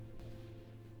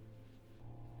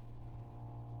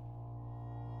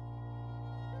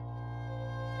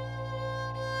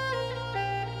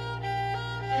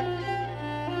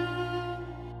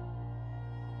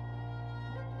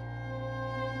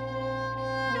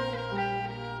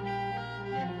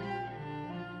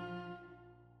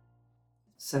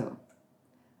So,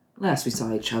 last we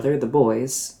saw each other, the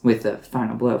boys, with the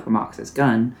final blow from Ox's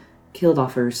gun, killed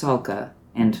off Rusalka,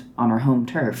 and on our home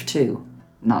turf, too.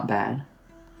 Not bad.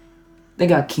 They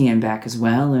got Kian back as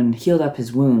well, and healed up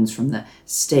his wounds from the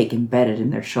stake embedded in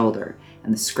their shoulder,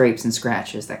 and the scrapes and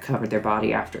scratches that covered their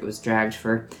body after it was dragged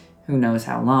for who knows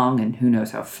how long and who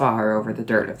knows how far over the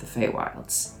dirt of the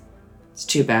Feywilds. It's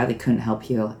too bad they couldn't help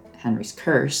heal Henry's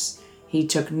curse. He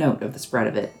took note of the spread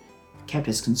of it, kept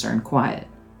his concern quiet.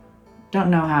 Don't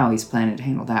know how he's planning to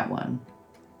handle that one.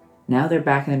 Now they're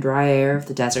back in the dry air of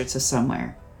the deserts of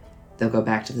somewhere. They'll go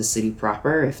back to the city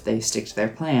proper if they stick to their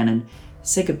plan and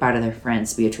say goodbye to their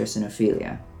friends Beatrice and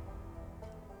Ophelia.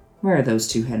 Where are those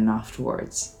two heading off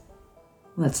towards?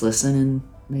 Let's listen and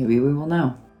maybe we will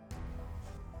know.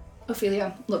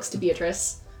 Ophelia looks to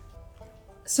Beatrice.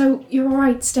 So you're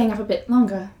alright staying up a bit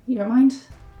longer, you don't mind?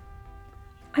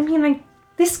 I mean,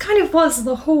 this kind of was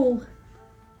the whole...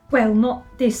 Well, not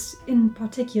this in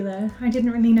particular. I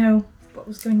didn't really know what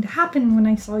was going to happen when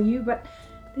I saw you, but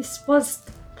this was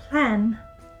the plan.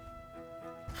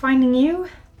 Finding you?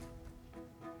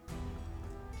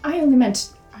 I only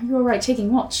meant, are you alright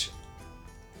taking watch?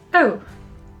 Oh.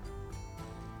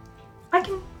 I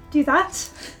can do that.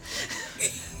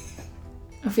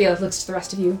 Ophelia looks to the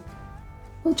rest of you.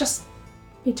 We'll just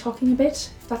be talking a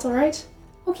bit, if that's alright.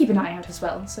 We'll keep an eye out as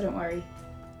well, so don't worry.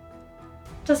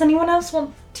 Does anyone else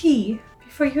want tea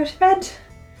before you go to bed?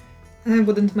 I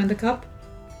wouldn't mind a cup.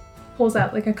 Pulls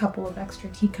out like a couple of extra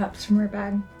teacups from her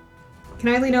bag. Can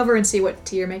I lean over and see what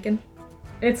tea you're making?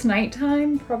 It's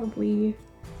nighttime, probably.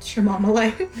 It's your mama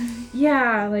like.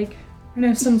 Yeah, like, I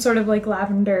know, some sort of like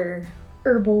lavender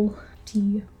herbal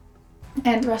tea.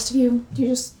 And the rest of you, do you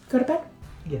just go to bed?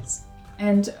 Yes.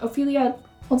 And Ophelia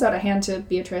holds out a hand to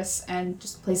Beatrice and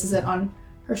just places it on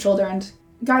her shoulder and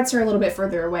guides her a little bit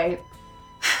further away.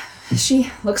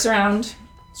 She looks around,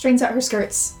 straightens out her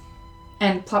skirts,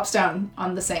 and plops down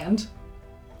on the sand.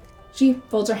 She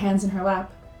folds her hands in her lap.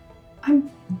 I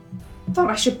thought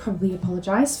I should probably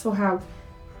apologize for how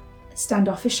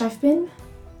standoffish I've been.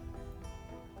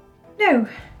 No.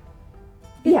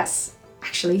 Yes,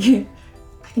 actually,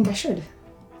 I think I should.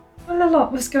 Well, a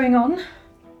lot was going on.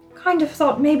 Kind of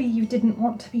thought maybe you didn't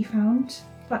want to be found,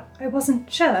 but I wasn't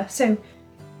sure, so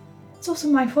it's also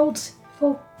my fault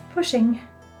for pushing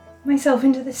myself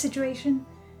into this situation.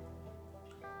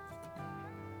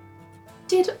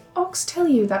 Did Ox tell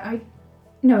you that I,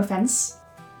 no offense,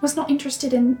 was not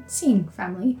interested in seeing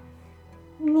family?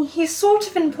 He sort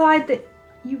of implied that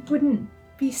you wouldn't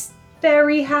be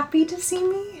very happy to see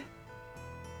me.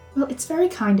 Well, it's very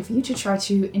kind of you to try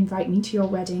to invite me to your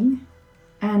wedding,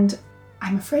 and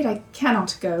I'm afraid I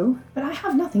cannot go, but I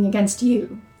have nothing against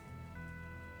you.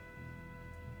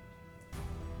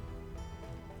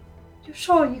 You're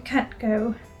sure you can't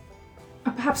go?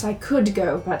 Perhaps I could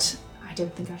go, but I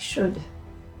don't think I should.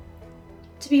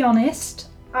 To be honest,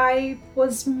 I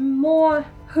was more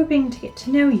hoping to get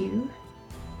to know you.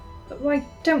 But why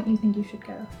don't you think you should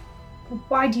go? Or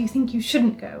why do you think you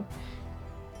shouldn't go?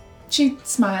 She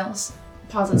smiles,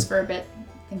 pauses for a bit,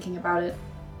 thinking about it.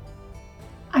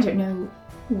 I don't know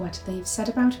what they've said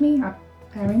about me, our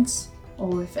parents,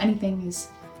 or if anything is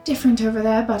different over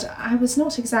there, but I was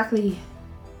not exactly...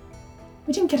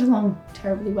 We didn't get along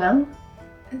terribly well.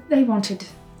 They wanted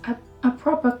a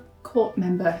proper court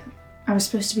member. I was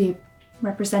supposed to be a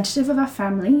representative of our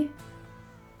family.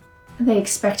 They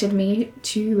expected me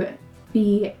to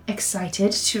be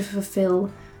excited to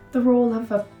fulfill the role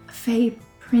of a Fey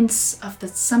Prince of the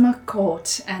Summer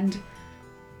Court, and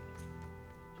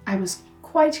I was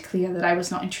quite clear that I was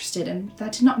not interested, and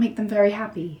that did not make them very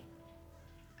happy.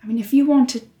 I mean, if you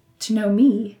wanted to know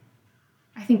me,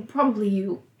 I think probably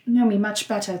you know me much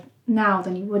better now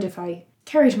than you would if I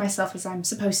carried myself as I'm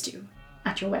supposed to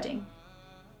at your wedding.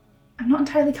 I'm not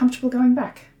entirely comfortable going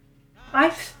back.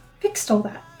 I've fixed all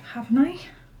that, haven't I?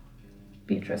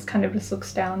 Beatrice kind of just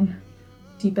looks down,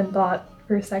 deep in thought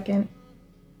for a second.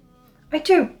 I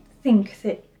don't think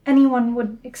that anyone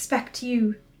would expect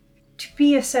you to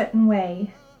be a certain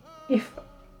way if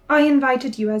I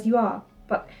invited you as you are,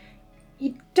 but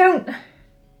you don't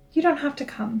have to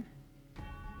come.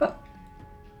 But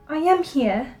I am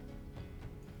here,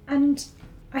 and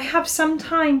I have some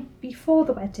time before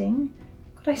the wedding.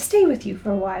 Could I stay with you for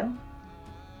a while?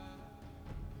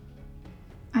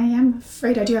 I am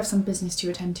afraid I do have some business to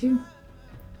attend to.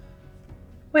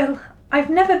 Well, I've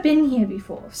never been here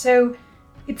before, so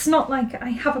it's not like I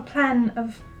have a plan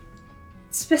of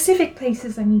specific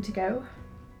places I need to go.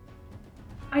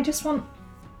 I just want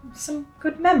some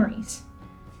good memories.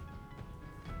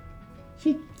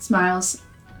 She smiles,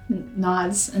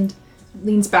 nods, and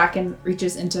leans back and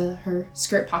reaches into her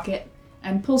skirt pocket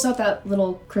and pulls out that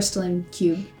little crystalline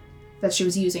cube that she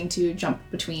was using to jump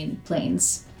between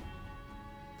planes.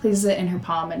 Places it in her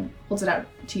palm and holds it out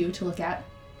to you to look at.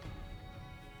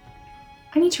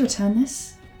 I need to return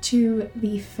this to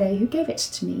the Fae who gave it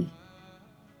to me.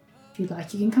 If you'd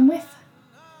like, you can come with.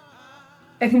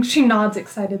 I think she nods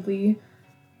excitedly.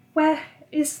 Where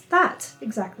is that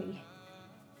exactly?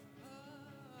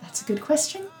 That's a good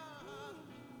question.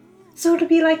 So it'll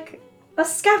be like a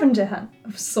scavenger hunt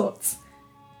of sorts.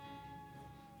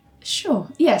 Sure,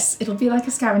 yes, it'll be like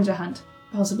a scavenger hunt.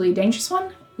 Possibly a dangerous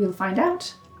one. We'll find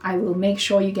out. I will make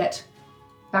sure you get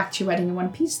back to your wedding in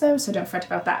one piece, though, so don't fret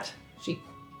about that. She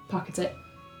pockets it.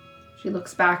 She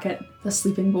looks back at the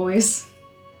sleeping boys.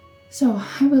 So,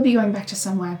 I will be going back to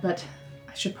somewhere, but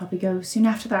I should probably go soon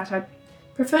after that. I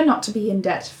prefer not to be in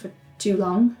debt for too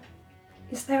long.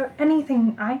 Is there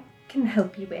anything I can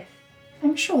help you with?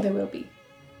 I'm sure there will be.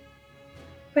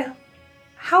 Well,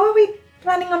 how are we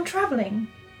planning on traveling?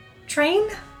 Train?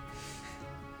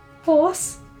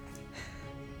 Horse?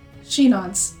 She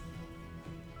nods.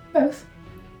 Both.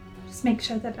 Just make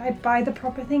sure that I buy the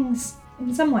proper things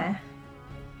in somewhere.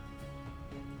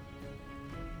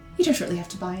 You don't really have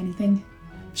to buy anything.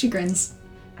 She grins.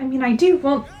 I mean, I do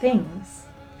want things.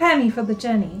 Prepare me for the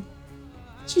journey.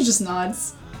 She just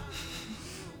nods.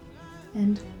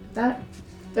 And that,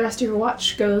 the rest of your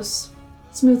watch goes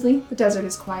smoothly. The desert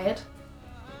is quiet.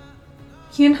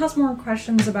 Kian has more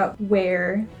questions about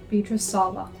where Beatrice saw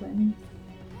Lachlan.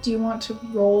 Do you want to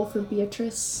roll for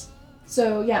Beatrice?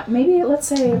 So yeah, maybe let's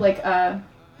say like a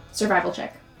survival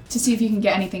check to see if you can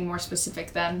get anything more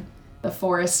specific than the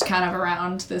forest kind of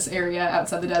around this area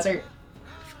outside the desert.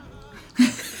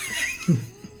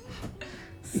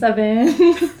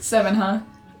 7. 7, huh?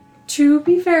 To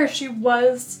be fair, she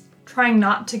was trying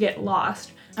not to get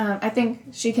lost. I think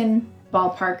she can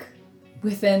ballpark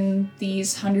within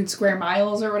these 100 square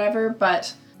miles or whatever,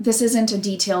 but this isn't a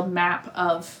detailed map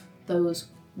of those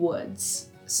woods.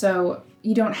 So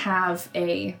you don't have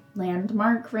a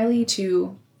landmark really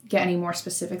to get any more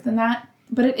specific than that.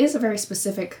 But it is a very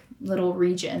specific little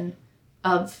region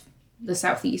of the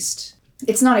southeast.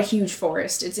 It's not a huge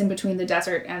forest. It's in between the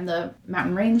desert and the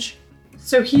mountain range.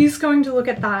 So he's going to look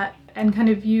at that and kind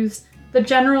of use the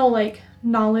general,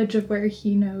 knowledge of where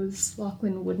he knows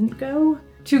Lachlan wouldn't go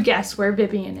to guess where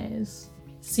Vivian is.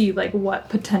 See, what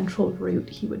potential route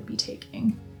he would be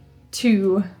taking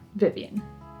to Vivian.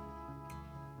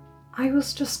 I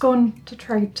was just going to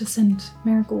try to send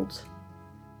Marigold.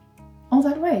 All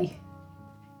that way?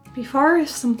 Before, if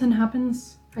something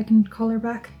happens, I can call her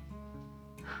back.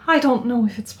 I don't know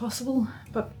if it's possible,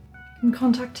 but I can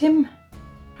contact him.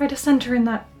 Try to send her in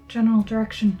that general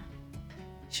direction.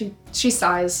 She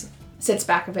sighs, sits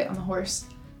back a bit on the horse.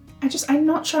 I'm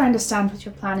not sure I understand what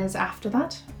your plan is after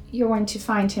that. You're going to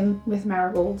find him with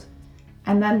Marigold.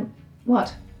 And then,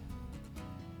 what?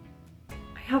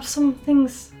 I have some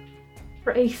things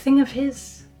for a thing of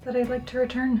his that I'd like to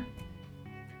return.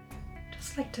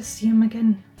 Just like to see him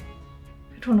again.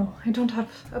 I don't know, I don't have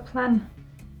a plan.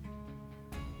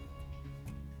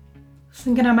 I was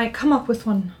thinking I might come up with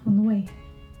one on the way.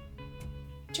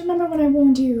 Do you remember when I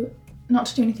warned you not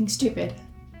to do anything stupid?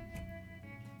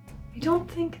 I don't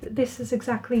think that this is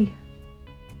exactly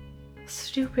a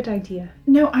stupid idea.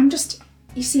 No,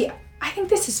 you see, I think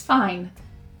this is fine,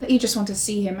 that you just want to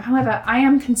see him. However, I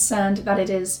am concerned that it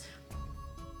is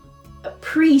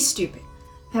pre-stupid.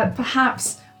 That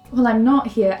perhaps, while I'm not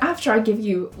here, after I give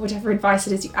you whatever advice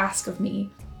it is you ask of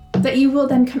me, that you will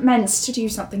then commence to do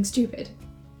something stupid.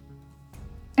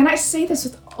 And I say this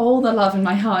with all the love in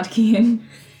my heart, Kian.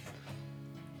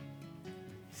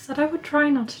 Said I would try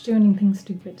not to do anything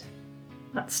stupid.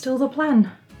 That's still the plan.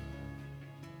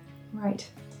 Right.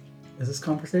 Is this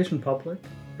conversation public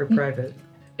or private?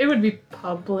 It would be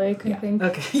public, I think.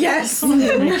 Okay. Yes.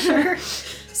 Make sure.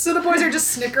 So the boys are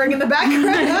just snickering in the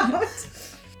background.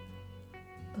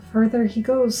 The further he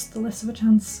goes, the less of a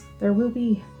chance there will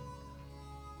be.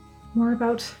 More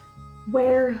about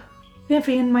where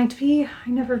Vivian might be. I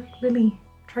never really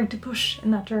tried to push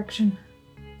in that direction.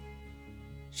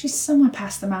 She's somewhere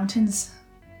past the mountains.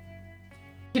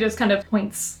 He just kind of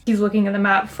points. He's looking at the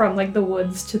map from the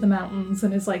woods to the mountains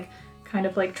and is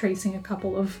tracing a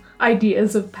couple of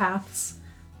ideas of paths.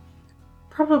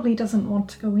 Probably doesn't want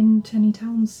to go into any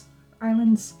towns,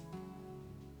 islands.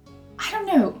 I don't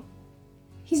know.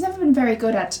 He's never been very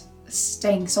good at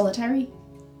staying solitary.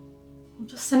 We'll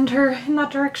just send her in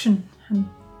that direction and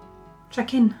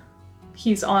check in.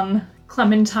 He's on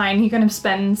Clementine. He kind of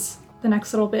spends the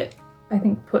next little bit, I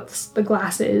think, puts the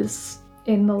glasses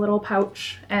in the little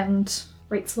pouch and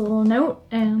writes a little note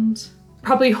and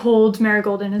probably hold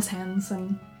Marigold in his hands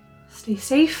and stay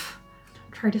safe.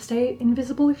 Try to stay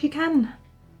invisible if you can.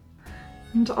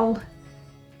 And I'll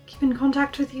keep in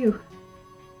contact with you.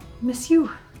 Miss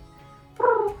you.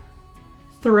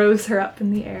 Throws her up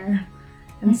in the air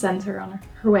and sends her on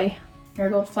her way.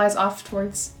 Marigold flies off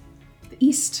towards the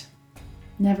east,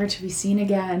 never to be seen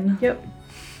again. Yep.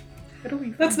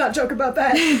 Let's not joke about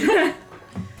that.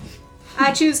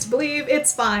 I choose to believe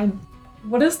it's fine.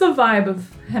 What is the vibe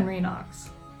of Henry Knox?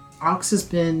 Ox has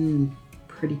been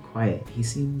pretty quiet. He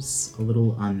seems a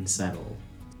little unsettled.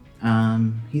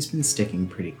 He's been sticking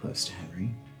pretty close to Henry.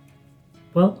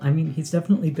 Well, I mean, he's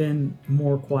definitely been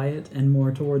more quiet and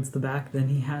more towards the back than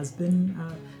he has been,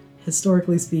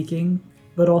 historically speaking,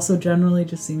 but also generally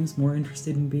just seems more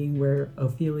interested in being where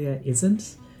Ophelia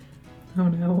isn't. Oh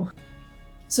no.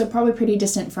 So probably pretty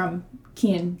distant from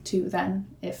Keenan too then,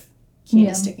 if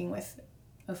Keenan is sticking with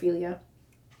Ophelia.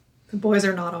 The boys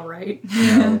are not all right.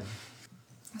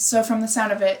 So from the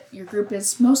sound of it, your group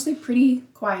is mostly pretty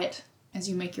quiet as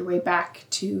you make your way back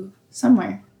to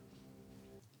somewhere.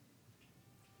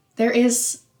 There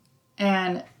is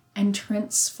an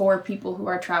entrance for people who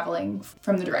are traveling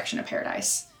from the direction of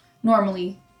Paradise.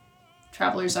 Normally,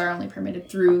 travelers are only permitted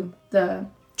through the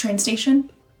train station.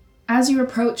 As you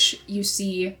approach, you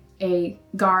see a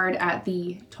guard at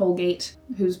the toll gate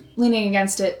who's leaning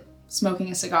against it,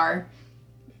 smoking a cigar,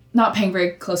 not paying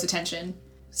very close attention,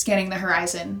 scanning the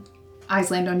horizon. Eyes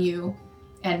land on you,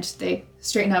 and they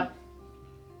straighten up,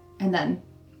 and then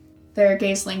their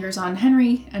gaze lingers on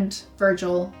Henry and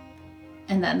Virgil,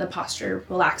 and then the posture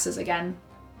relaxes again.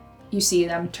 You see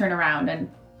them turn around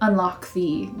and unlock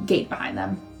the gate behind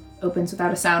them. Opens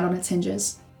without a sound on its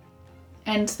hinges.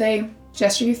 And they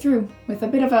gesture you through with a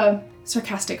bit of a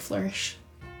sarcastic flourish.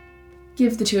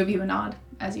 Give the two of you a nod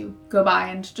as you go by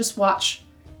and just watch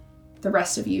the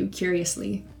rest of you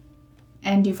curiously.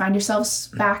 And you find yourselves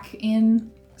back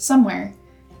in somewhere.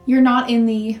 You're not in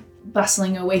the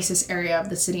bustling oasis area of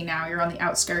the city now. You're on the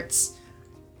outskirts.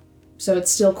 So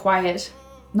it's still quiet.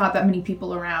 Not that many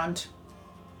people around.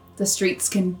 The streets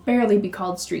can barely be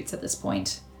called streets at this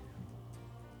point.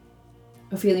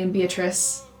 Ophelia and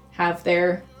Beatrice have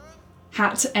their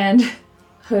hat and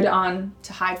hood on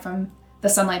to hide from the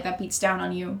sunlight that beats down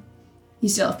on you. You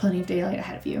still have plenty of daylight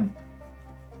ahead of you.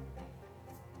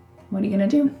 What are you gonna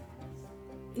do?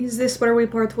 Is this where we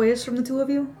part ways from the two of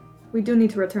you? We do need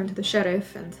to return to the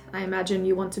sheriff, and I imagine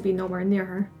you want to be nowhere near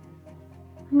her.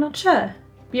 I'm not sure.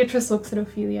 Beatrice looks at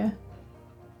Ophelia.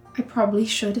 I probably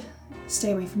should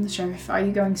stay away from the sheriff. Are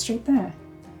you going straight there?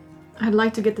 I'd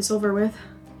like to get this over with.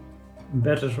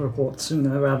 Better to report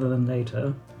sooner rather than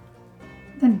later.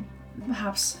 Then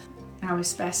perhaps now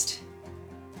is best.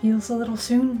 Feels a little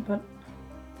soon, but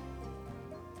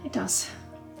It does.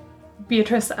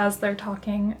 Beatrice, as they're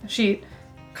talking, she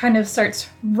kind of starts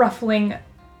ruffling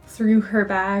through her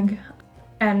bag,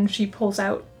 and she pulls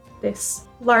out this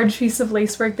large piece of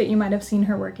lacework that you might have seen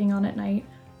her working on at night.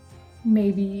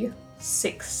 Maybe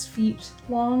 6 feet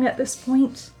long at this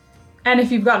point. And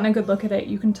if you've gotten a good look at it,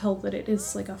 you can tell that it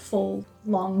is like a full,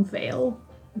 long veil.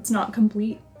 It's not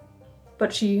complete,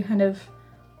 but she kind of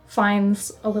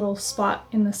finds a little spot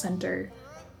in the center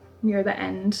near the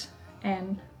end,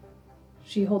 and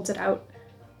she holds it out.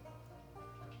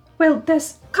 Well,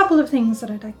 there's a couple of things that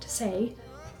I'd like to say,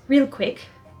 real quick,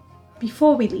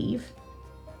 before we leave.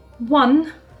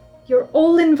 One, you're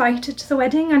all invited to the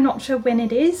wedding. I'm not sure when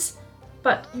it is,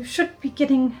 but you should be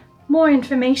getting more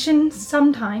information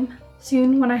sometime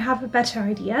soon when I have a better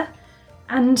idea.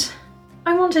 And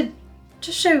I wanted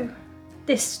to show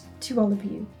this to all of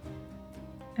you.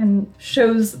 And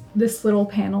shows this little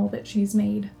panel that she's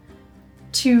made.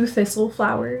 2 thistle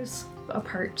flowers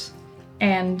apart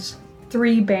and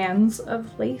 3 bands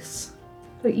of lace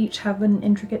that each have an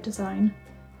intricate design.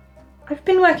 I've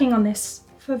been working on this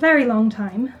for a very long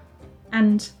time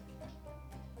and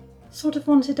sort of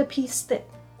wanted a piece that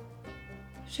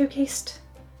showcased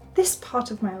this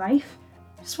part of my life.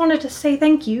 Just wanted to say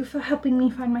thank you for helping me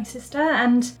find my sister,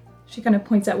 and she kind of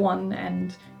points at one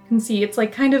and you can see it's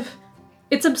like kind of,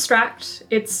 it's abstract,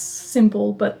 it's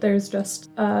simple, but there's just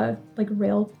a like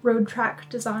railroad track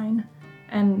design,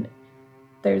 and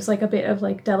there's like a bit of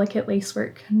like delicate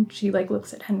lacework, and she like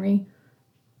looks at Henry.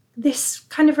 This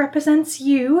kind of represents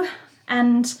you,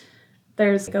 and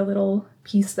there's like a little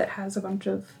piece that has a bunch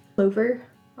of clover,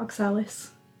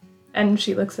 oxalis, and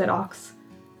she looks at Ox.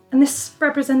 And this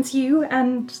represents you,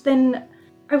 and then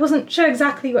I wasn't sure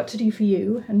exactly what to do for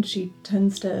you, and she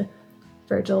turns to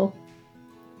Virgil.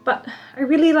 But I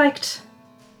really liked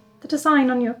the design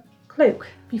on your cloak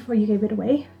before you gave it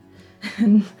away.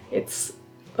 And it's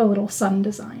a little sun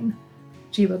design.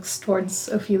 She looks towards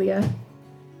Ophelia.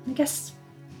 I guess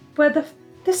we're the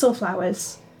thistle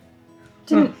flowers.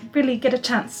 Didn't really get a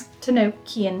chance to know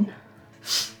Kian.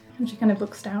 And she kind of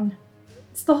looks down.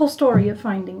 It's the whole story of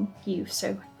finding you,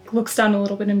 so looks down a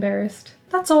little bit embarrassed.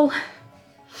 That's all.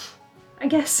 I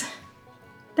guess.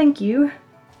 Thank you.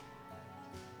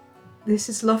 This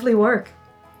is lovely work.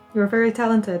 You're very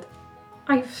talented.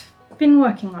 I've been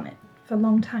working on it for a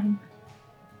long time.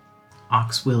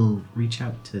 Ox will reach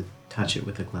out to touch it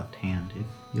with a gloved hand, if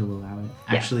you'll allow it.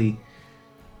 Yeah. Actually,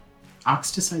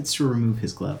 Ox decides to remove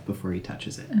his glove before he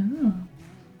touches it. Oh.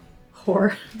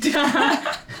 Whore.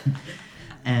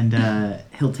 And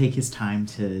he'll take his time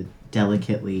to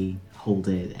delicately hold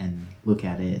it and look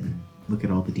at it and look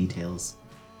at all the details.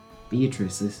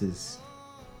 Beatrice, this is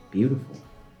beautiful.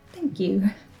 Thank you.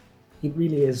 It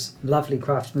really is lovely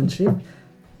craftsmanship.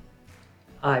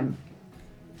 I'm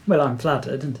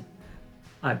flattered, and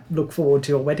I look forward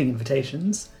to your wedding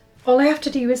invitations. All I have to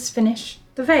do is finish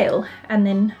the veil, and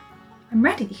then I'm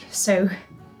ready, so...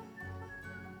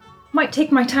 Might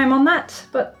take my time on that,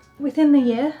 but within the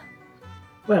year.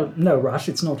 Well, no rush.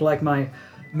 It's not like my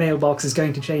mailbox is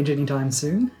going to change anytime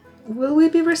soon. Will we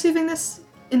be receiving this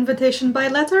invitation by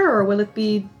letter, or will it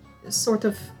be sort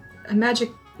of a magic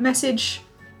message?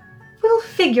 We'll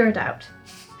figure it out.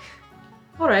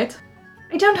 Alright.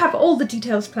 I don't have all the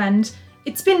details planned.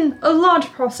 It's been a large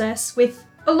process with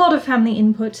a lot of family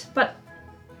input, but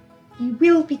you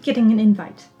will be getting an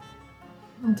invite.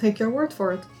 I'll take your word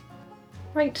for it.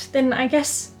 Right, then I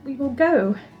guess we will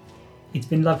go. It's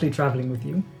been lovely traveling with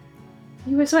you.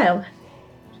 You as well.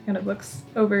 She kind of looks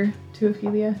over to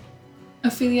Ophelia.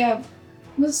 Ophelia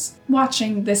was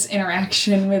watching this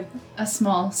interaction with a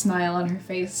small smile on her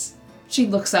face. She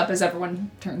looks up as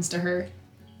everyone turns to her.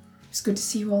 It's good to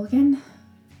see you all again,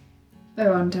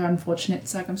 though under unfortunate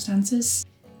circumstances.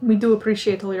 We do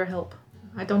appreciate all your help.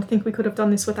 I don't think we could have done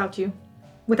this without you.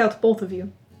 Without both of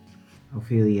you.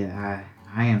 Ophelia,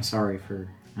 I am sorry for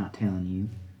not telling you,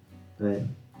 but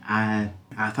I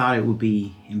thought it would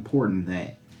be important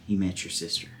that you met your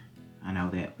sister. I know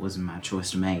that wasn't my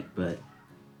choice to make, but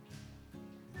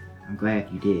I'm glad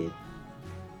you did.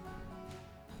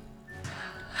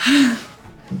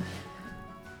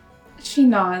 She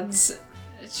nods.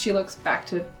 She looks back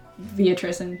to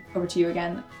Beatrice and over to you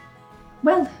again.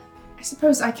 Well, I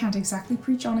suppose I can't exactly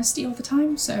preach honesty all the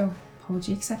time, so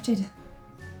apology accepted.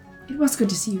 It was good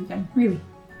to see you again, really.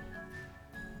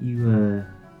 You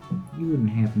wouldn't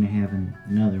happen to have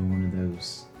another one of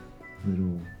those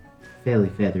little felly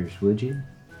feathers, would you?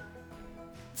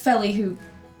 Felly, who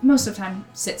most of the time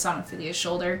sits on Ophelia's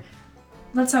shoulder,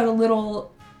 lets out a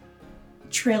little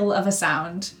trill of a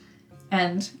sound,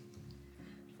 and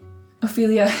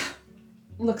Ophelia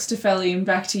looks to Felly and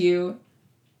back to you.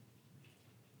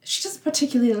 She doesn't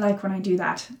particularly like when I do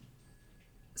that,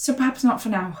 so perhaps not for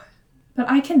now. But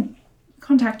I can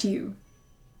contact you.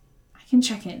 I can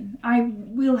check in. I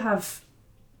will have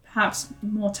perhaps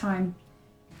more time,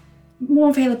 more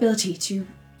availability to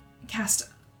cast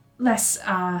less,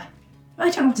 I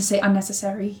don't want to say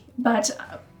unnecessary, but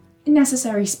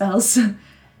necessary spells.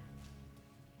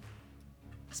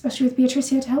 Especially with Beatrice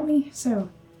here to help me, so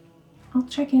I'll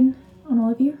check in on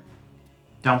all of you.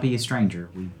 Don't be a stranger.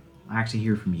 We'd like to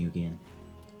hear from you again.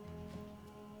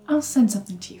 I'll send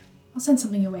something to you. I'll send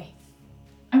something your way.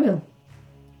 I will.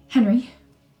 Henry,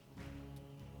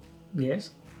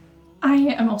 Yes? I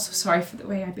am also sorry for the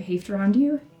way I behaved around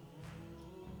you.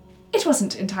 It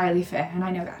wasn't entirely fair, and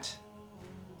I know that.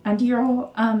 And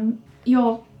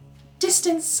your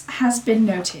distance has been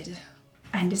noted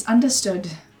and is understood.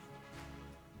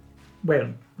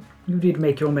 Well, you did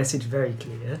make your message very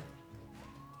clear.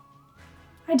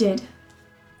 I did.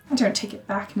 I don't take it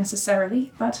back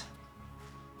necessarily, but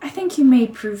I think you may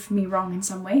prove me wrong in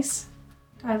some ways.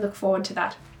 I look forward to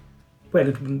that. Well,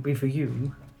 it wouldn't be for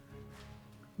you.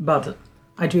 But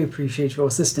I do appreciate your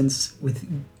assistance with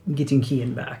getting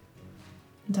Kian back.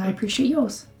 And I appreciate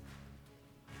yours.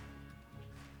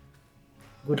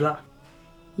 Good luck.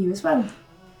 You as well.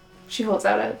 She holds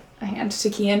out a hand to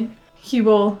Kian. He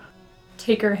will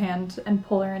take her hand and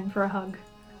pull her in for a hug.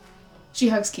 She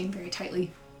hugs Kian very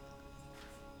tightly.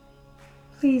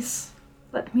 Please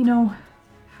let me know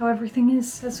how everything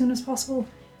is as soon as possible.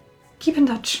 Keep in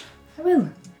touch. I will.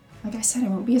 Like I said, I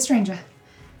won't be a stranger.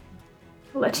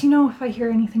 I'll let you know if I hear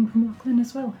anything from Lachlan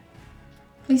as well.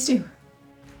 Please do.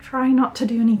 Try not to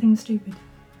do anything stupid.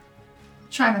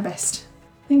 Try my best.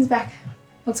 Leans back.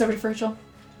 Looks over to Virgil.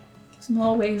 Gives him a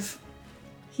little wave.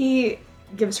 He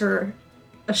gives her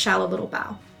a shallow little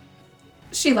bow.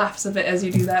 She laughs a bit as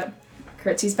you do that.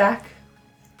 Curtsies back.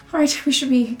 Alright, we should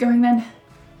be going then.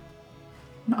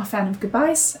 I'm not a fan of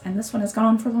goodbyes, and this one has gone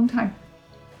on for a long time.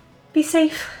 Be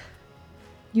safe.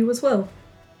 You as well.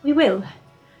 We will.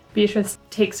 Beatrice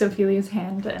takes Ophelia's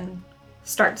hand and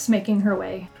starts making her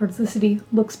way towards the city,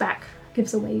 looks back,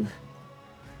 gives a wave.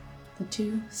 The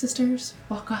two sisters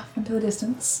walk off into the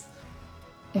distance.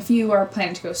 If you are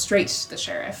planning to go straight to the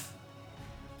sheriff,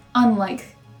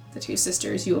 unlike the two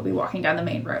sisters, you will be walking down the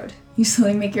main road. You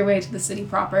slowly make your way to the city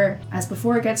proper. As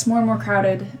before, it gets more and more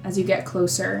crowded as you get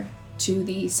closer to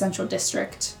the central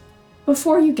district.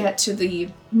 Before you get to the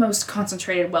most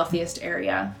concentrated, wealthiest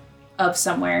area of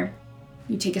somewhere,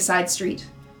 you take a side street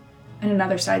and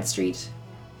another side street.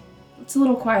 It's a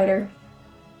little quieter,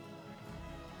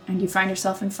 and you find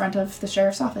yourself in front of the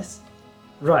sheriff's office.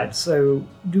 Right, so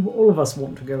do all of us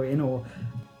want to go in, or...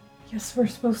 Yes, we're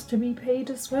supposed to be paid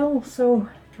as well, so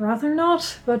I'd rather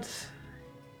not, but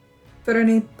For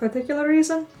any particular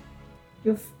reason?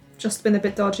 You've just been a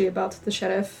bit dodgy about the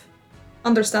sheriff.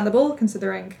 Understandable,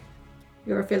 considering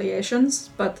your affiliations,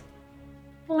 but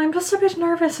well, I'm just a bit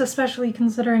nervous, especially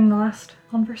considering the last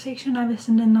conversation I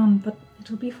listened in on, but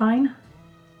it'll be fine.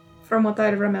 from what I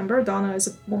remember, Donna is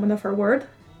a woman of her word.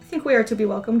 I think we are to be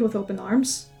welcomed with open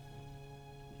arms.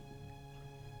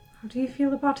 How do you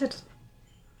feel about it?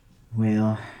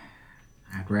 Well,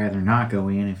 I'd rather not go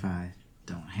in if I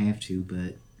don't have to,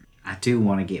 but I do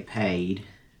want to get paid.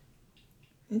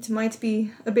 It might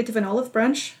be a bit of an olive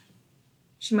branch.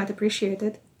 She might appreciate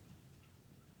it.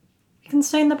 You can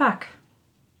stay in the back.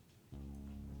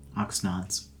 Ox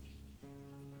nods.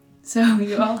 So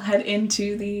you all head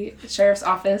into the sheriff's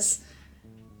office.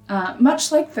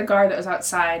 Much like the guard that was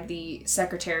outside, the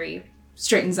secretary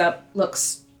straightens up,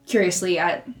 looks curiously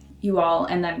at you all,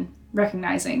 and then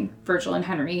recognizing Virgil and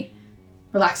Henry,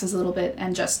 relaxes a little bit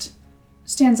and just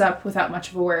stands up without much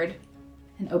of a word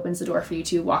and opens the door for you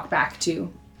to walk back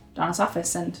to Donna's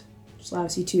office and just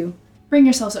allows you to bring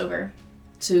yourselves over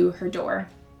to her door.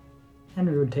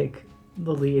 Henry would take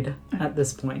the lead at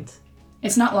this point.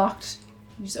 It's not locked.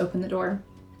 You just open the door.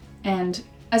 And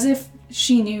as if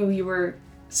she knew you were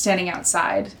standing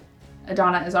outside,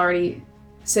 Donna is already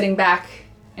sitting back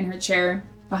in her chair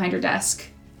behind her desk.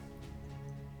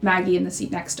 Maggie in the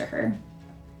seat next to her.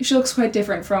 She looks quite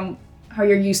different from how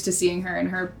you're used to seeing her in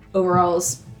her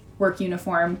overalls, work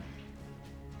uniform.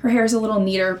 Her hair is a little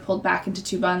neater, pulled back into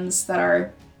two buns that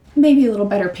are maybe a little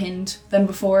better pinned than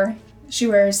before. She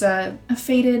wears a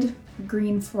faded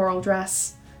green floral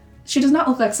dress. She does not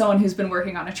look like someone who's been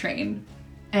working on a train.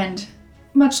 And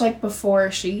much like before,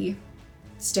 she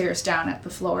stares down at the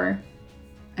floor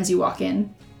as you walk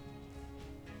in.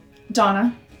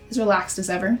 Donna is relaxed as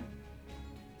ever.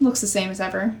 Looks the same as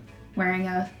ever, wearing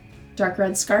a dark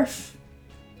red scarf.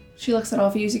 She looks at all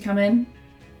of you as you come in.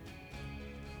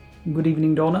 Good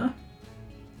evening, Donna.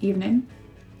 Evening.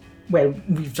 Well,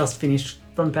 we've just finished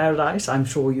from Paradise. I'm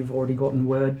sure you've already gotten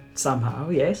word somehow,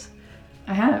 yes?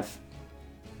 I have.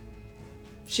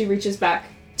 She reaches back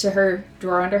to her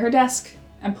drawer under her desk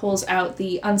and pulls out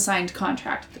the unsigned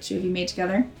contract the two of you made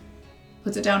together,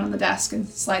 puts it down on the desk and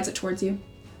slides it towards you.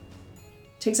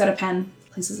 Takes out a pen,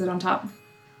 places it on top.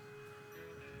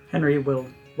 Henry will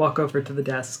walk over to the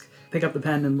desk, pick up the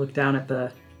pen, and look down at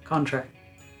the contract.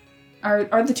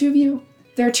 Are the two of you...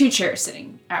 There are two chairs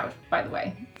sitting out, by the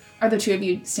way. Are the two of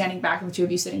you standing back and the two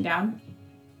of you sitting down?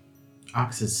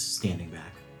 Ox is standing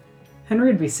back. Henry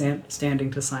would be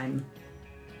standing to sign.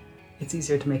 It's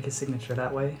easier to make his signature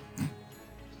that way.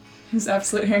 His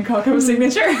absolute Hancock of a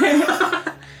signature.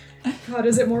 God,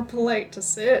 is it more polite to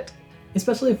sit?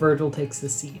 Especially if Virgil takes the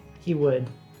seat, he would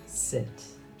sit.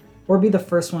 Or be the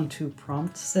first one to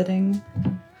prompt sitting.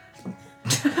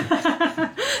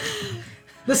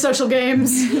 The social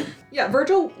games. Yeah,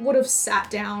 Virgil would have sat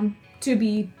down to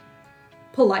be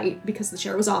polite because the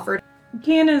chair was offered.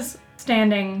 Gian is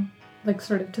standing, like,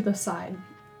 sort of to the side.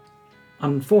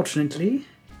 Unfortunately,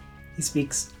 he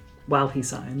speaks while he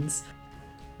signs.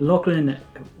 Lachlan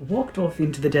walked off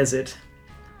into the desert.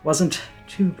 Wasn't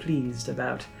too pleased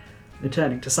about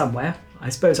returning to somewhere. I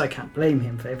suppose I can't blame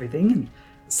him for everything, and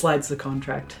slides the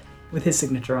contract with his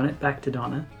signature on it back to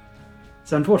Donna.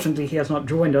 So unfortunately he has not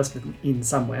joined us in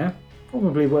somewhere.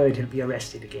 Probably worried he'll be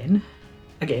arrested again.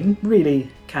 Again, really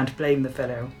can't blame the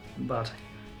fellow, but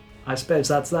I suppose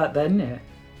that's that then.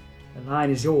 The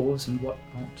line is yours and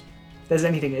whatnot. If there's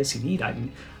anything else you need, I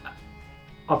mean,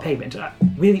 our payment.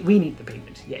 We need the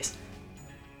payment, yes.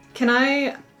 Can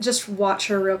I just watch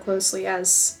her real closely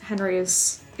as Henry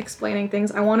is explaining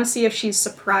things? I want to see if she's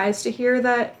surprised to hear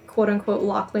that quote-unquote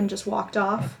Lachlan just walked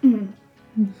off. Yeah,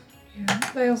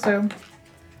 I also...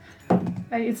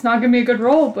 it's not gonna be a good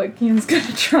roll, but Gian's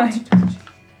gonna try.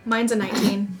 Mine's a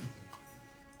 19.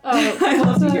 Oh, I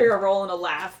love to hear hear a roll and a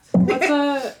laugh.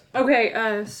 What's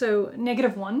okay, so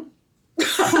 -1.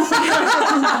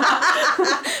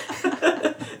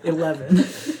 11.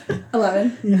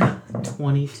 11. Yeah.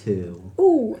 22.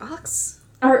 Ooh, Ox.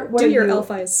 Or what Do are your you? elf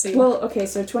eyes see? Well, okay,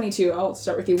 so 22. I'll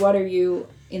start with you. What are you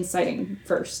inciting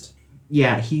first?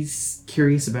 Yeah, he's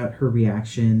curious about her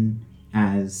reaction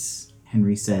as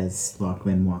Henry says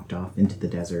Lachlan walked off into the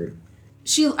desert.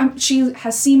 She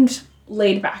has seemed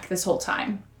laid back this whole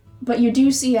time, but you do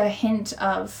see a hint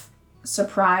of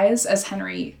surprise as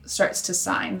Henry starts to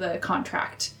sign the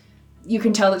contract. You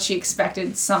can tell that she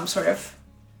expected some sort of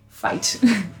fight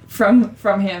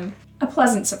from him. A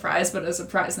pleasant surprise, but a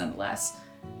surprise nonetheless.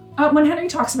 When Henry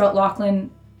talks about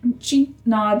Lachlan, she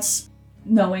nods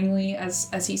knowingly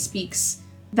as he speaks.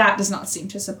 That does not seem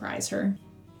to surprise her.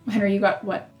 Henry, you got,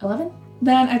 what, 11?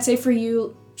 Then I'd say for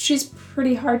you, she's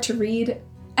pretty hard to read.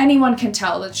 Anyone can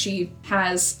tell that she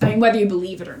has, I mean, whether you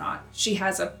believe it or not, she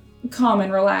has a calm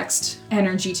and relaxed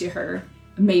energy to her.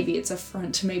 Maybe it's a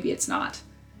front, maybe it's not.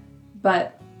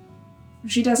 But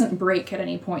she doesn't break at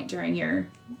any point during your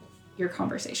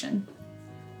conversation.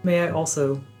 May I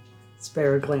also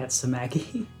spare a glance to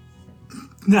Maggie?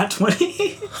 Nat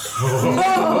 20.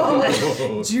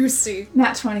 Juicy.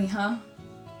 Nat 20, huh?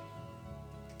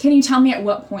 Can you tell me at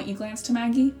what point you glanced to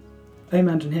Maggie? I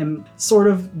imagine him sort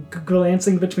of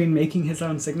glancing between making his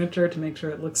own signature to make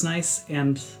sure it looks nice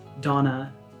and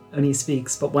Donna when he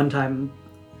speaks, but one time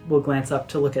we'll glance up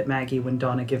to look at Maggie when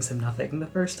Donna gives him nothing the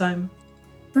first time.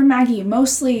 For Maggie,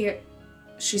 mostly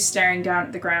she's staring down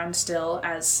at the ground still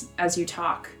as you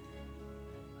talk.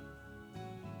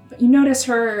 But you notice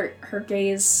her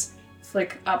gaze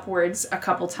flick upwards a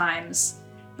couple times,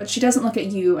 but she doesn't look at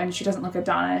you and she doesn't look at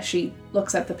Donna. She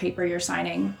looks at the paper you're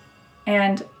signing,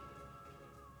 and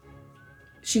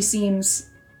she seems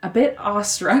a bit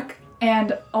awestruck,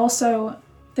 and also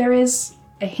there is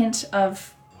a hint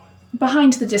of,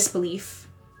 behind the disbelief,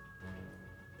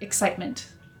 excitement.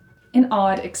 An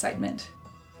odd excitement.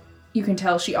 You can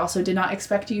tell she also did not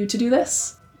expect you to do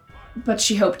this, but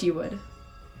she hoped you would.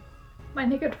 My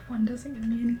 -1 doesn't give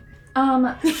me anything.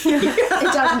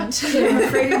 It doesn't. I'm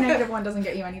afraid your -1 doesn't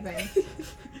get you anything.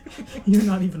 You're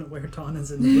not even aware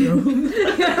Donna's in the room.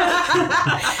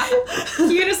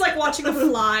 Ian is like watching a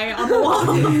fly on the wall.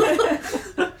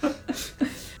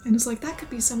 And it's like, that could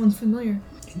be someone familiar.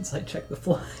 Insight check the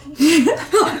fly.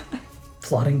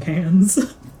 Plotting hands.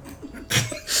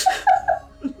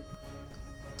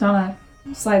 Donna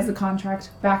slides the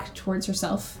contract back towards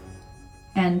herself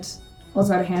and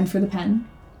holds out a hand for the pen.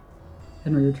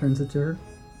 Henry returns it to her.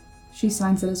 She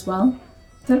signs it as well.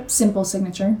 It's a simple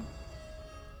signature.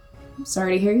 I'm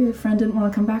sorry to hear your friend didn't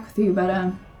want to come back with you,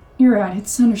 but you're right,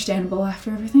 it's understandable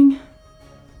after everything.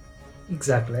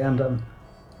 Exactly, and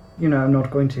I'm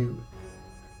not going to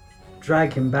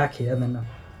drag him back here, then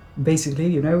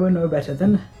basically, we're no better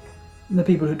than the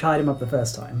people who tied him up the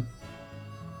first time.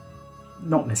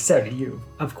 Not necessarily you,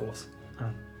 of course.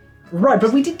 Right,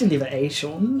 but we did deliver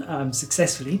Aishon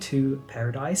successfully to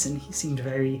Paradise, and he seemed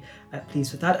very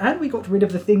pleased with that. And we got rid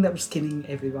of the thing that was killing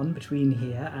everyone between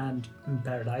here and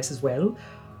Paradise as well.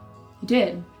 You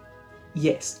did?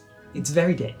 Yes, it's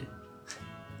very dead.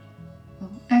 Well,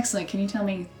 excellent. Can you tell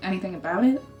me anything about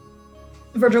it?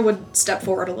 Virgil would step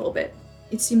forward a little bit.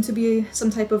 It seemed to be some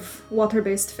type of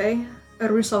water-based fae, a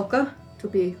rusalka, to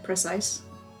be precise.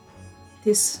 It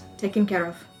is taken care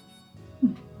of.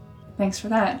 Thanks for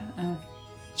that.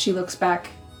 She looks back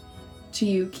to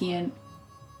you, Kian,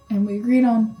 and we agreed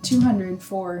on 200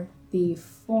 for the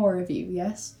 4 of you,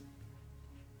 yes?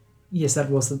 Yes,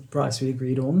 that was the price we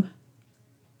agreed on.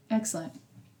 Excellent.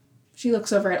 She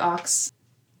looks over at Ox,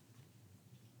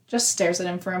 just stares at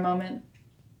him for a moment,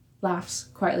 laughs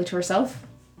quietly to herself,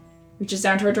 reaches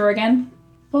down to her drawer again,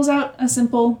 pulls out a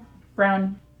simple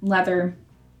brown leather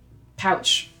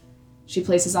pouch she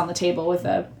places on the table with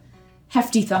a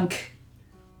hefty thunk.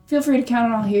 Feel free to count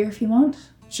it all here if you want.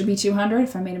 Should be 200.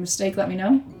 If I made a mistake, let me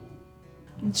know.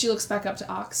 And she looks back up to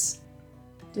Ox.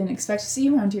 Didn't expect to see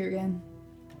you around here again.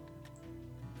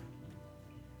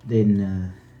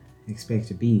 Didn't expect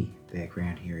to be back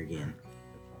around here again.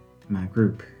 My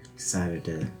group decided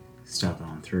to stop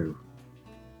on through.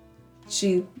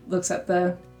 She looks at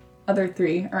the other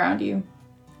 3 around you.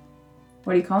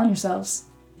 What are you calling yourselves?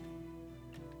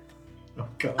 Oh,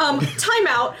 God. Time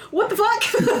out. What the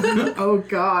fuck? Oh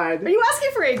God. Are you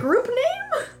asking for a group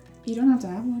name? You don't have to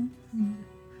have one.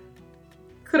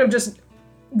 Could have just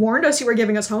warned us you were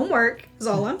giving us homework, is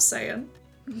all I'm saying.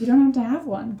 You don't have to have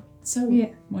one. So,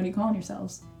 yeah. What are you calling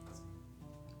yourselves?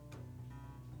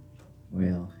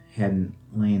 Well, hadn't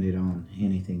landed on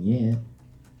anything yet.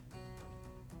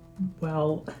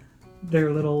 Well,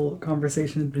 their little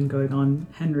conversation had been going on,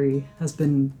 Henry has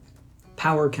been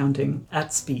power counting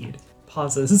at speed,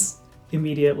 pauses,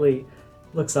 immediately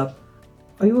looks up.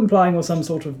 Are you implying we're some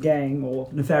sort of gang or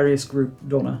nefarious group,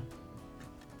 Donna?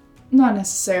 Not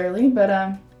necessarily,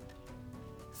 but,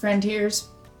 friend here's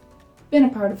been a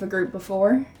part of a group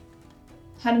before.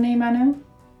 Had a name I know.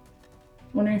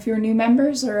 Wondering if you were new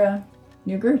members or a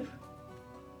new group.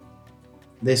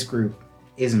 This group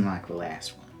isn't like the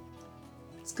last one.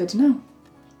 It's good to know.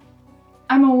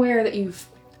 I'm aware that you've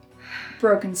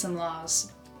broken some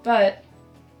laws, but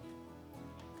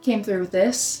came through with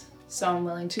this, so I'm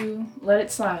willing to let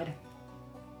it slide.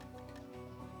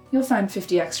 You'll find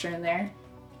 50 extra in there.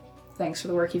 Thanks for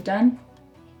the work you've done.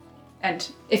 And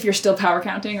if you're still power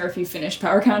counting, or if you finished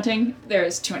power counting,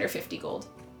 there's 250 gold.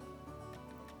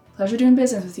 Pleasure doing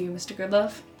business with you, Mr.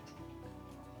 Goodlove.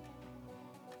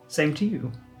 Same to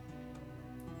you.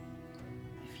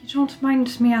 If you don't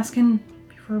mind me asking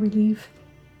before we leave,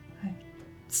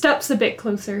 steps a bit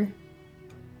closer.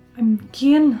 I'm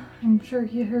Kian. I'm sure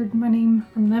you heard my name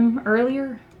from them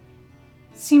earlier.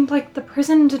 Seemed like the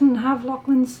prison didn't have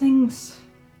Lachlan's things.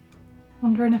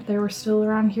 Wondering if they were still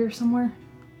around here somewhere.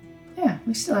 Yeah,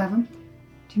 we still have them.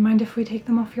 Do you mind if we take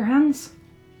them off your hands?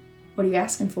 What are you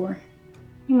asking for?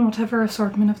 You know, whatever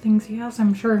assortment of things he has,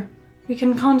 I'm sure we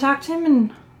can contact him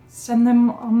and send them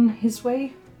on his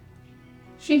way.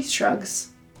 She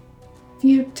shrugs. If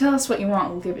you tell us what you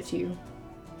want, we'll give it to you.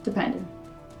 Depending.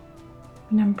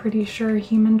 And I'm pretty sure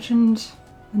he mentioned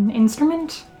an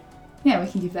instrument. Yeah,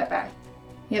 we can give that back.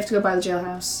 You have to go by the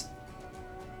jailhouse.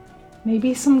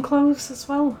 Maybe some clothes as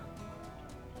well.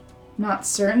 Not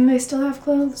certain they still have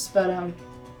clothes, but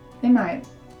they might.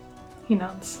 He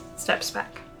nods, steps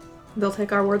back. They'll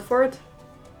take our word for it.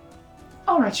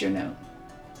 I'll write you a note.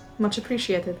 Much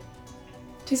appreciated.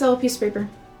 Takes a little piece of paper,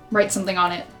 writes something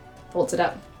on it, folds it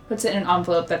up, puts it in an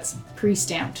envelope that's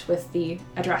pre-stamped with the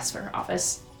address for her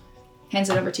office, hands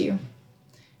it over to you.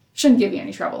 Shouldn't give you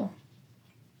any trouble.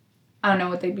 I don't know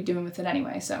what they'd be doing with it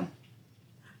anyway, so.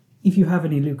 If you have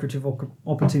any lucrative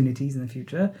opportunities in the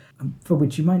future for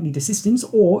which you might need assistance,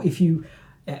 or if you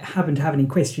happen to have any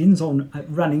questions on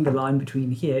running the line between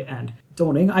here and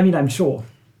Dawning, I mean, I'm sure.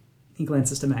 He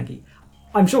glances to Maggie.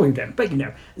 I'm sure you don't, but you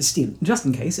know, still, just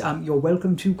in case, you're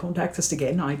welcome to contact us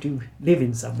again. I do live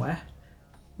in somewhere.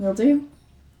 Will do.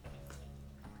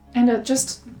 And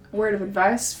just a word of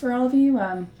advice for all of you.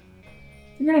 If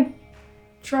you're gonna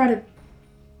try to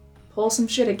pull some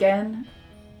shit again,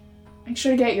 make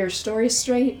sure to get your story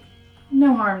straight.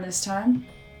 No harm this time.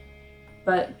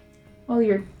 But, well,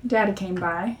 your daddy came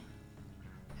by,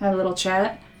 had a little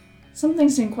chat. Some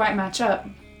things didn't quite match up.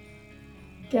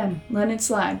 Again, letting it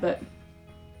slide, but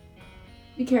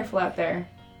be careful out there.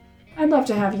 I'd love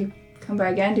to have you come by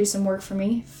again, do some work for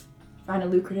me, find a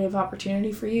lucrative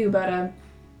opportunity for you, but,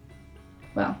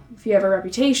 well, if you have a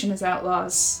reputation as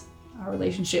outlaws, our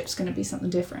relationship's gonna be something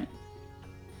different.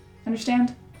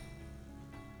 Understand?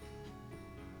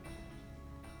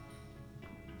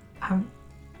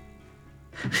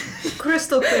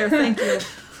 Crystal clear, thank you.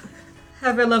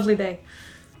 Have a lovely day.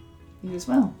 You as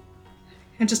well.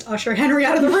 And just usher Henry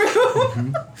out of the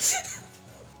room.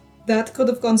 That could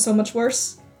have gone so much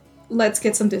worse. Let's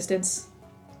get some distance.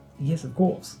 Yes, of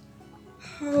course.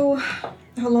 How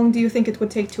long do you think it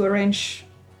would take to arrange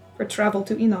for travel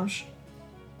to Enosh?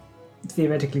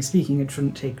 Theoretically speaking, it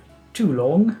shouldn't take too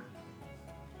long.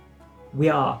 We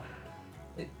are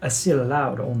still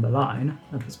allowed on the line.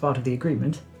 That was part of the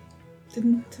agreement.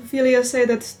 Didn't Ophelia say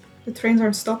that the trains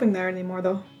aren't stopping there anymore,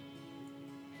 though?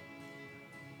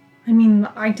 I mean,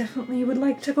 I definitely would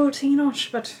like to go to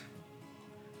Enosh, but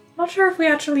not sure if we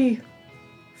actually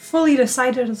fully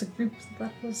decided as a group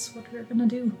that was what we were gonna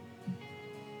do.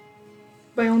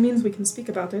 By all means, we can speak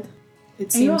about it.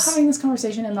 It Are you all seems... having this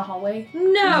conversation in the hallway?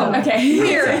 No! Okay.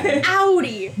 We're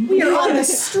outie! We are on the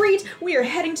street! We are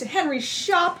heading to Henry's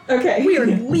shop! Okay. We are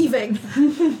leaving!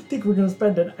 Think we're gonna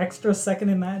spend an extra second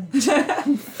in that?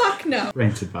 Fuck no!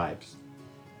 Rancid vibes.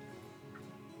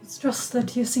 It's just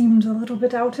that you seemed a little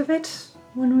bit out of it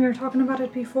when we were talking about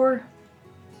it before.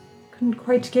 Couldn't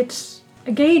quite get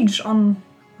a gauge on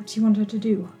what you wanted to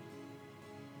do.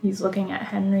 He's looking at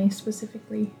Henry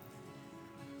specifically.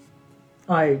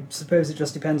 I suppose it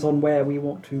just depends on where we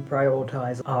want to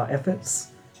prioritize our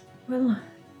efforts. Well,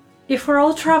 if we're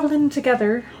all traveling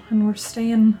together and we're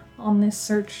staying on this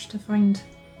search to find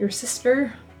your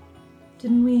sister,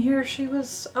 didn't we hear she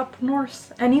was up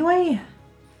north anyway?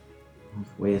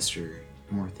 Northwest or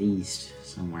northeast,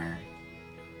 somewhere.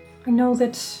 I know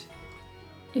that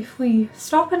if we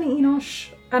stop in Enosh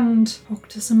and talk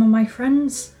to some of my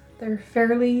friends, they're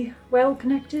fairly well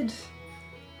connected.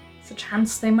 a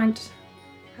chance they might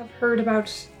have heard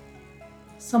about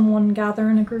someone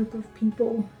gathering a group of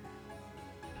people.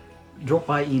 Drop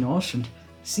by Enosh and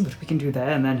see what we can do there,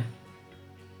 and then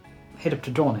head up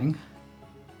to Dawning.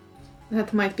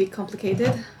 That might be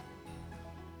complicated.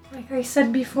 Like I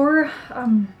said before,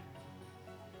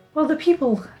 well, the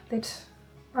people that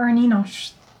are in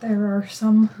Enosh, there are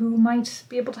some who might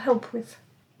be able to help with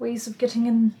ways of getting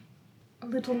in a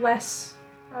little less,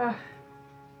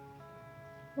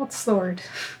 what's the word?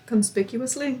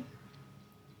 Conspicuously?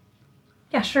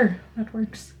 Yeah, sure, that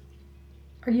works.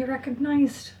 Are you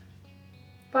recognized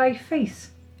by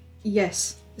face?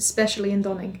 Yes, especially in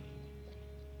Donning.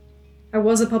 I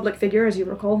was a public figure, as you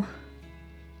recall.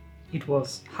 It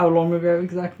was how long ago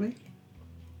exactly?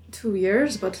 2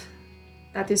 years, but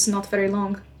that is not very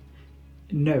long.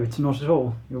 No, it's not at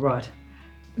all. You're right.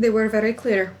 They were very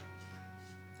clear.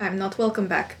 I'm not welcome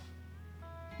back.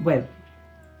 Well,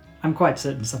 I'm quite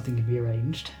certain something can be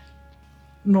arranged.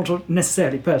 Not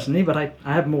necessarily personally, but I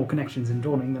have more connections in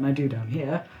Dawning than I do down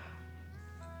here.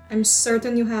 I'm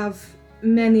certain you have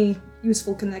many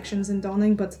useful connections in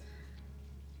Donning, but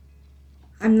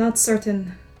I'm not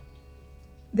certain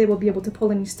they will be able to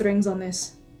pull any strings on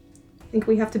this. I think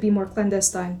we have to be more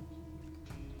clandestine.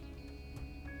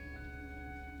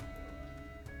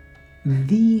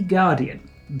 The Guardian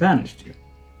banished you.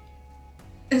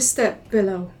 A step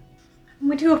below.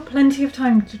 We do have plenty of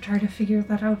time to try to figure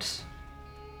that out.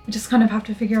 We just kind of have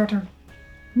to figure out our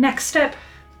next step.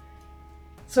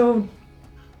 So,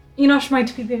 Enosh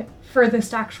might be the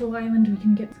furthest actual island we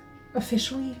can get,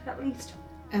 officially at least.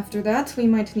 After that, we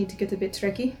might need to get a bit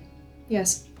tricky.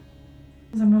 Yes.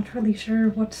 I'm not really sure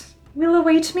what will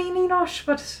await me in Enosh,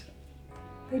 but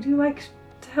they do like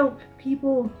to help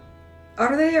people.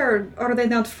 Are they, or are they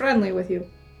not friendly with you?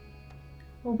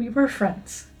 Well, we were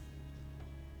friends.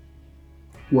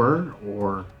 Were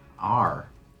or are?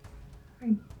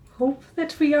 Hope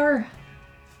that we are.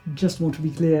 Just want to be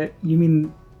clear, you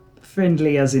mean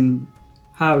friendly as in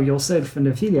how yourself and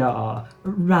Ophelia are,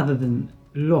 rather than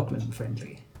Lachlan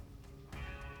friendly?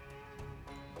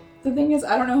 The thing is,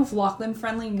 I don't know if Lachlan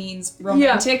friendly means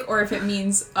romantic or if it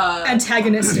means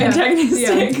Antagonistic.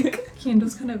 antagonistic. Kian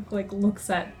just kind of like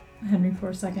looks at Henry for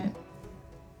a second.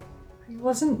 He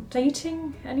wasn't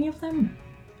dating any of them.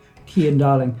 Kian,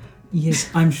 darling, yes,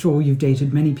 I'm sure you've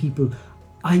dated many people.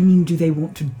 I mean, do they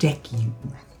want to deck you?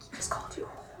 Just called you.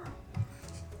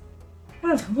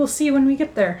 Well, we'll see when we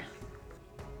get there.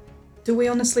 Do we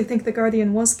honestly think the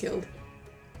Guardian was killed?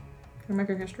 Can I make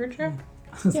a history check?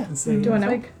 I was Yeah. gonna say, Do I know?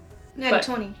 Like, But-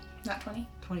 20. Not 20.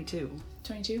 22.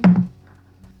 22.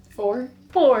 4.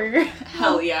 4.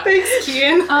 Hell yeah. Thanks,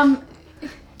 Kian.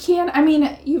 Kian, I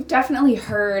mean, you've definitely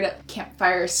heard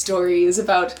campfire stories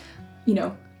about,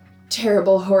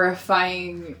 terrible,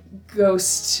 horrifying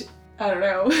ghost, I don't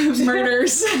know,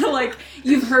 murders. Like,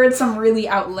 you've heard some really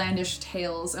outlandish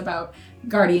tales about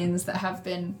guardians that have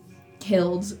been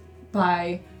killed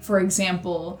by, for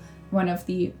example, one of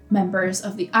the members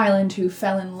of the island who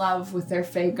fell in love with their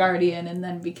fey guardian and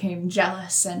then became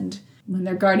jealous, and when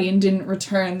their guardian didn't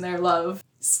return their love,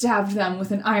 stabbed them with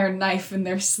an iron knife in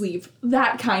their sleep.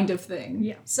 That kind of thing.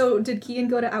 Yeah. So, did Kian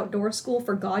go to outdoor school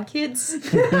for god kids?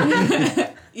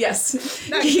 Yes.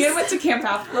 Nice. Kian went to Camp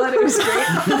Half-Blood. It was great.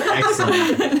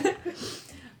 Excellent.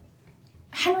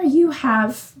 Henry, you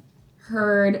have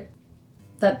heard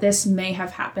that this may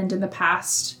have happened in the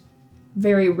past,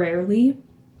 very rarely.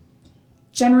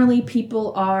 Generally,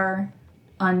 people are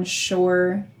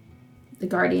unsure the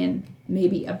Guardian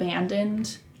maybe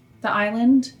abandoned the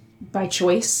island by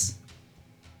choice.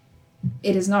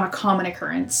 It is not a common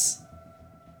occurrence.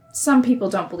 Some people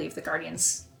don't believe the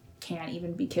Guardians can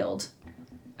even be killed.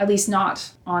 At least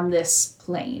not on this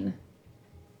plane.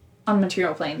 On the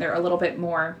material plane, they're a little bit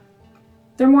more...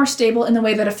 They're more stable in the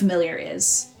way that a familiar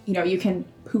is. You can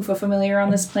poof a familiar on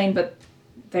this plane, but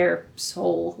their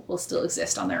soul will still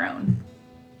exist on their own.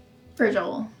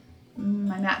 Virgil,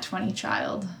 my nat 20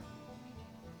 child.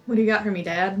 What do you got for me,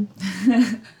 Dad?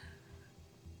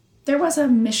 There was a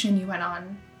mission you went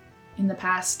on in the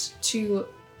past to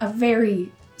a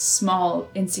very small,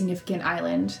 insignificant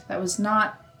island that was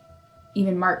not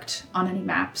even marked on any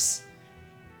maps.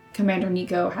 Commander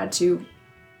Nico had to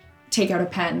take out a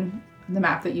pen, the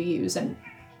map that you use,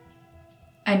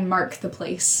 and mark the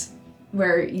place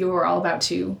where you were all about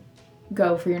to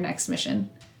go for your next mission.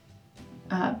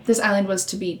 This island was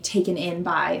to be taken in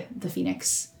by the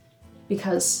Phoenix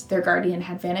because their guardian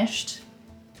had vanished.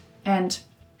 And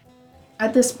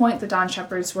at this point, the Dawn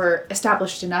Shepherds were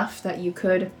established enough that you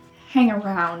could hang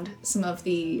around some of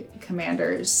the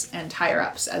commanders and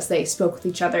higher-ups as they spoke with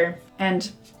each other.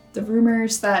 And The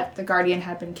rumors that the Guardian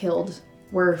had been killed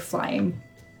were flying.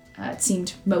 It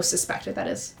seemed most suspected, that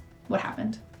is what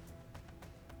happened.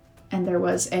 And there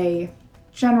was a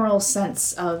general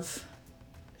sense of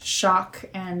shock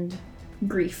and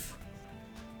grief.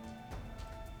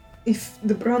 If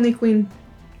the Brownie Queen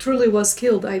truly was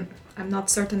killed, I'm not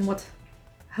certain what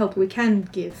help we can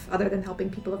give other than helping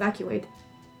people evacuate.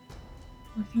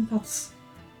 I think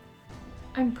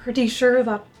I'm pretty sure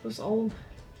that was all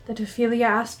that Ophelia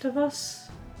asked of us.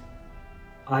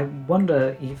 I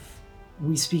wonder if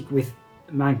we speak with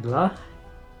Magla,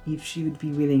 if she would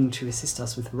be willing to assist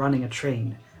us with running a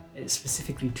train,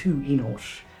 specifically to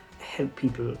Enosh, help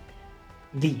people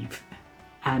leave.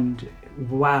 And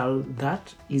while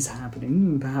that is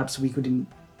happening, perhaps we could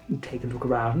take a look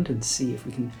around and see if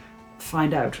we can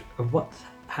find out what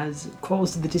has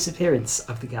caused the disappearance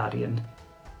of the Guardian.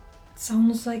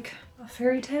 Sounds like a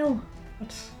fairy tale,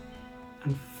 but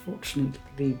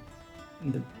Unfortunately,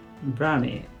 the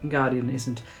Brownie Guardian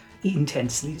isn't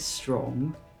intensely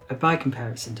strong by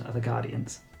comparison to other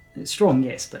Guardians. Strong,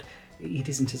 yes, but it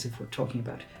isn't as if we're talking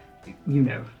about,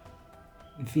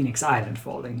 Phoenix Island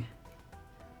falling.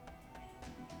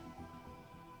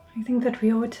 I think that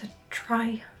we owe it to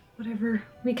try whatever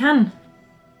we can.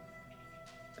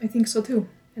 I think so too.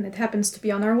 And it happens to be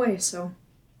on our way, so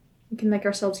we can make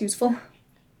ourselves useful.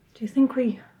 Do you think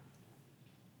we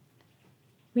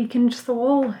weakened the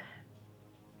wall?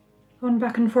 Going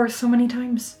back and forth so many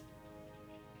times.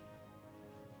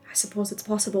 I suppose it's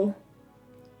possible.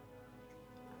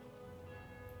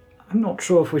 I'm not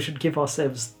sure if we should give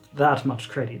ourselves that much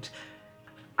credit.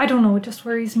 I don't know, it just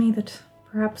worries me that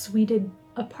perhaps we did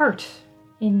a part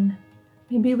in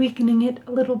maybe weakening it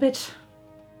a little bit.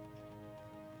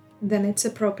 Then it's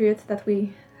appropriate that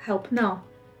we help now.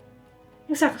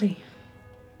 Exactly.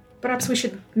 Perhaps we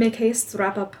should make haste to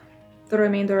wrap up the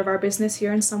remainder of our business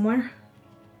here and somewhere,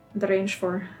 and arrange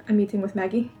for a meeting with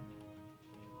Maggie.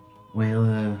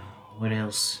 Well, what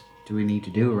else do we need to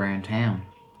do around town?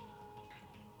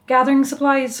 Gathering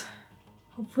supplies.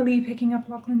 Hopefully picking up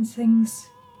Lachlan's things.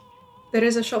 There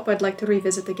is a shop I'd like to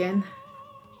revisit again.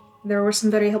 There were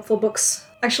some very helpful books,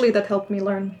 actually, that helped me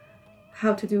learn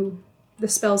how to do the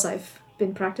spells I've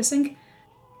been practicing.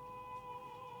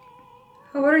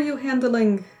 How are you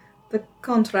handling the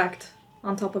contract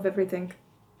on top of everything?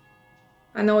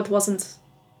 I know it wasn't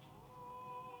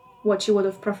what you would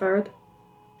have preferred.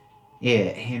 Yeah,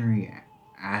 Henry,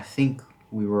 I think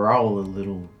we were all a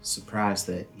little surprised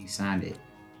that you signed it.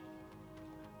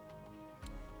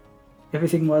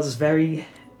 Everything was very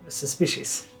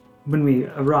suspicious when we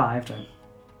arrived,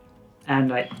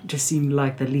 and it just seemed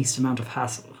like the least amount of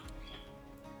hassle.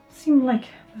 Seemed like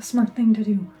the smart thing to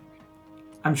do.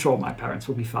 I'm sure my parents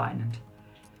will be fine,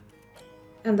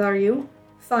 And are you?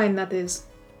 Fine, that is.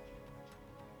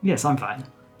 yes, I'm fine.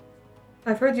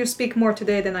 I've heard you speak more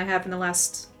today than I have in the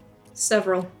last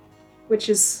several, which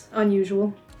is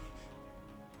unusual.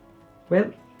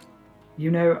 Well,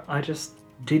 I just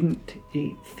didn't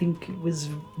think it was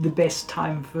the best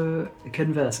time for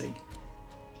conversing.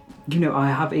 I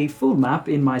have a full map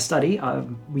in my study.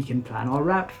 We can plan our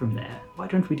route from there. Why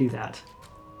don't we do that?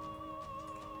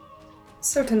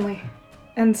 Certainly.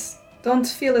 And don't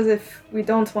feel as if we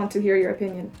don't want to hear your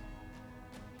opinion.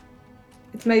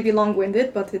 It may be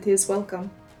long-winded, but it is welcome.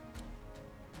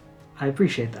 I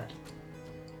appreciate that.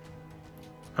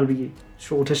 I'll be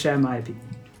sure to share my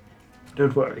opinion.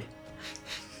 Don't worry.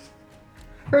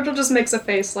 Virgil just makes a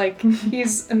face like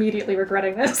he's immediately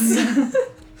regretting this.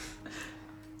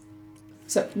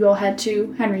 So you all head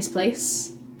to Henry's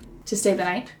place to stay the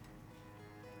night.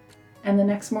 And the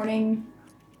next morning,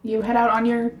 you head out on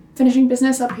your finishing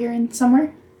business up here in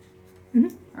somewhere.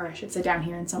 Mhm. Or I should say down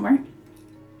here in somewhere.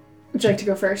 Would you like to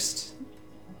go first,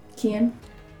 Kian?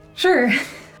 Sure.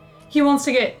 He wants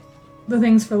to get the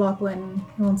things for Lachlan.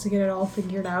 He wants to get it all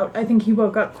figured out. I think he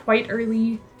woke up quite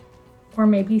early, or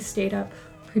maybe stayed up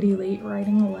pretty late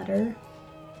writing a letter.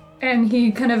 And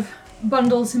he kind of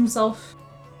bundles himself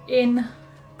in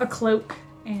a cloak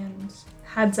and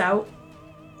heads out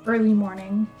early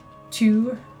morning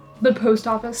to the post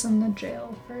office and the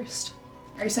jail first.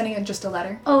 Are you sending in just a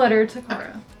letter? A letter to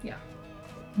Kara. Yeah.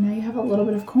 Now you have a little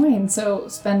bit of coin, so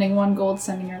spending 1 gold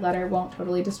sending your letter won't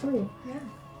totally destroy you.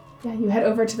 Yeah, you head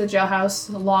over to the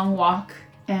jailhouse, a long walk,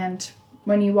 and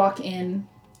when you walk in,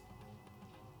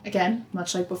 again,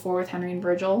 much like before with Henry and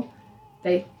Virgil,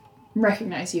 they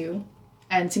recognize you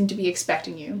and seem to be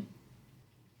expecting you.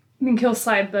 I think he'll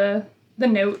slide the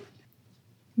note.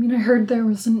 I heard there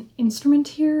was an instrument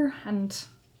here, and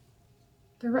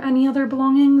there were any other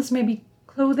belongings, maybe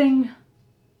clothing,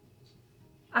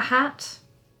 a hat.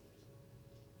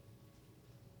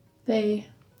 They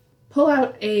pull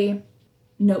out a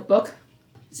notebook,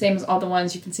 same as all the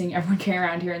ones you've been seeing everyone carry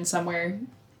around here, and somewhere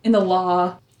in the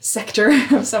law sector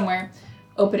of somewhere.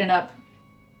 Open it up.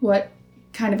 What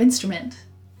kind of instrument?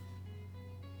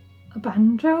 A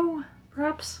banjo,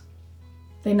 perhaps?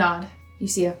 They nod. You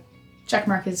see a check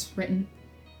mark is written.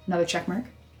 Another check mark.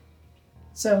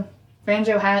 So,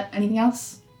 banjo, hat, anything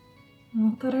else?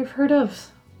 Not that I've heard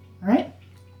of. All right.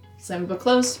 Slam the book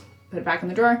closed. Put it back in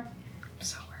the drawer. I'm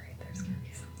so worried there's gonna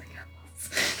be something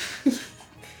else.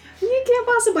 You can't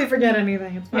possibly forget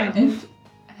anything. It's fine. And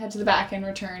head to the back and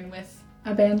return with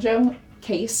a banjo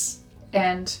case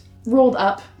and rolled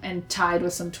up and tied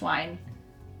with some twine.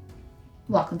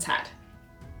 Lachlan's hat.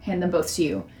 Hand them both to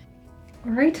you.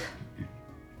 All right.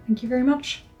 Thank you very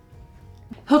much.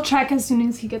 He'll check as soon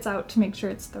as he gets out to make sure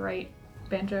it's the right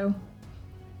banjo.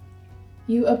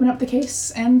 You open up the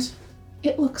case and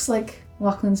it looks like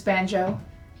Lachlan's banjo.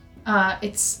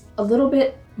 It's a little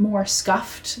bit more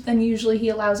scuffed than usually he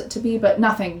allows it to be, but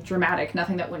nothing dramatic,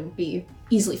 nothing that wouldn't be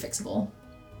easily fixable.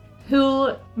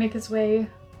 He'll make his way,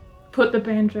 put the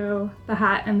banjo, the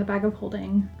hat, and the bag of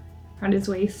holding around his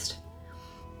waist.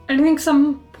 And I think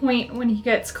some point when he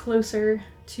gets closer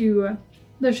to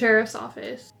the sheriff's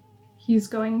office, he's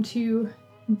going to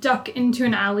duck into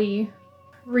an alley,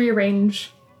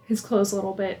 rearrange his clothes a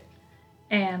little bit,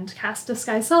 and cast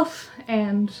Disguise Self,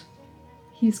 and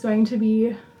he's going to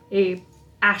be a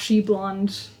ashy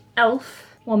blonde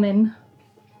elf woman.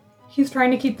 He's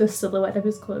trying to keep the silhouette of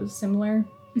his clothes similar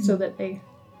so that they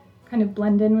kind of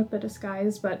blend in with the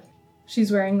disguise, but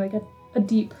she's wearing like a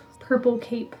deep purple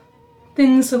cape,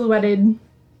 thin silhouetted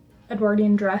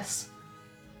Edwardian dress,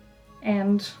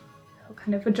 and he'll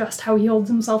kind of adjust how he holds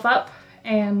himself up,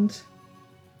 and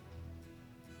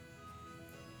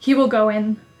he will go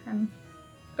in and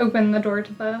open the door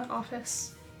to the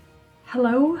office.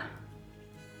 Hello?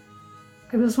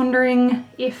 I was wondering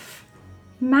if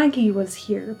Maggie was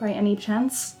here by any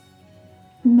chance.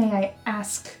 May I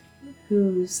ask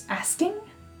who's asking?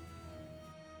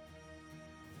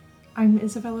 I'm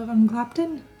Isabella von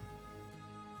Clapton.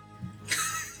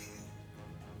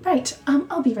 Right,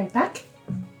 I'll be right back.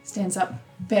 Stands up,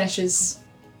 vanishes,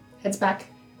 heads back.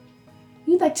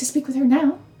 You'd like to speak with her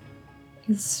now?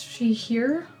 Is she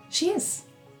here? She is.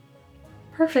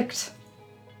 Perfect.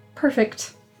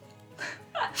 Perfect.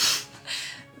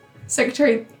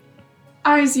 Secretary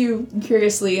eyes you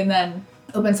curiously and then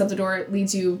opens up the door,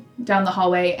 leads you down the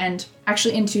hallway and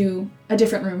actually into a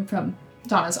different room from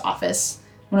Donna's office.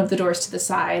 One of the doors to the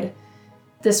side.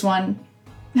 This one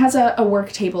has a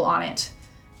work table on it.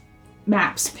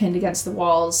 Maps pinned against the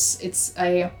walls. It's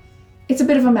a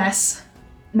bit of a mess.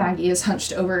 Maggie is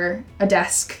hunched over a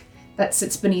desk that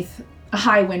sits beneath a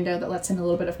high window that lets in a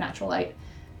little bit of natural light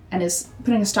and is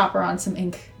putting a stopper on some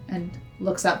ink and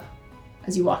looks up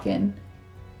as you walk in.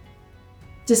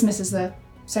 Dismisses the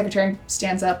secretary,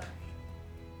 stands up,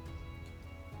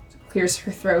 clears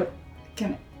her throat.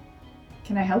 Can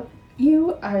I help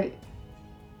you? I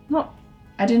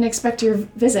didn't expect your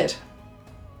visit.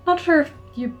 Not sure if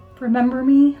you remember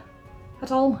me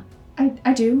at all.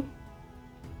 I do.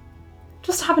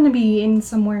 Just happened to be in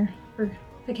somewhere for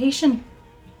vacation.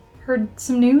 Heard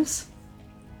some news.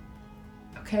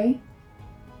 Okay.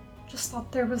 Just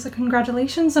thought there was a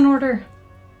congratulations in order.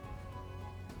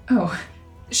 Oh,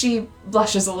 she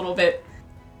blushes a little bit.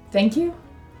 Thank you?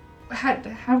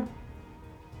 How?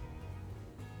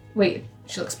 Wait,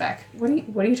 she looks back. What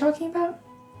are you talking about?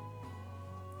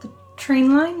 The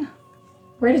train line?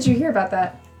 Where did you hear about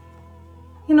that?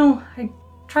 You know, I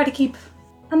try to keep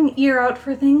an ear out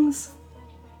for things.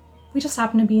 We just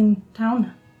happen to be in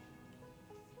town.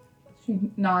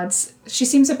 She nods. She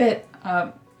seems a bit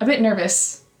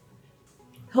nervous.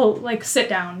 He'll, sit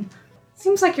down.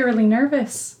 Seems like you're really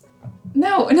nervous.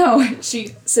 No.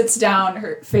 She sits down.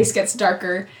 Her face gets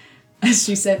darker as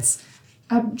she sits.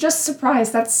 I'm just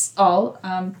surprised, that's all.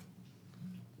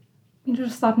 You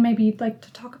just thought maybe you'd like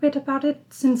to talk a bit about it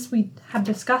since we had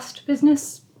discussed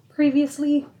business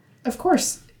previously. Of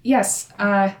course, yes.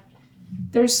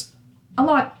 There's a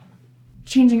lot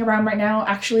changing around right now,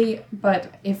 actually,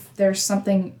 but if there's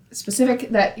something specific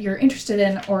that you're interested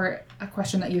in or a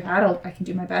question that you had, I can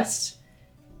do my best.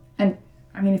 And,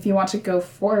 I mean, if you want to go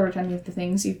forward with any of the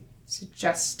things you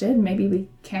suggested, maybe we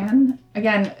can.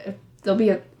 Again, there'll be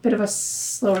a bit of a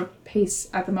slower pace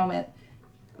at the moment,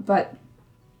 but,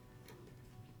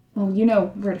 well, you know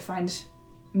where to find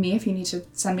me if you need to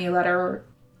send me a letter or...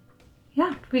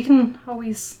 Yeah, we can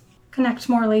always connect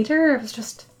more later. I was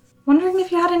just wondering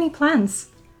if you had any plans.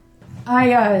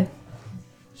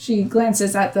 She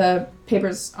glances at the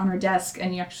papers on her desk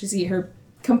and you actually see her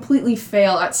completely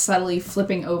fail at subtly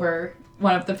flipping over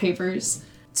one of the papers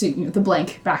to the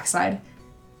blank backside.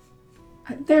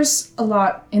 There's a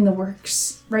lot in the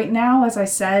works right now, as I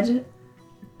said.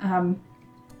 Are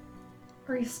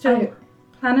you still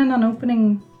planning on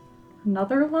opening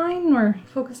another line, or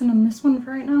focusing on this one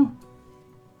for right now?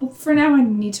 Well, for now, I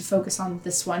need to focus on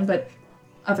this one, but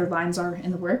other lines are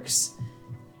in the works.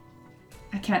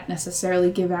 I can't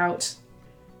necessarily give out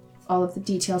all of the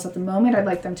details at the moment. I'd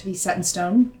like them to be set in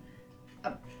stone.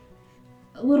 A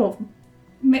little,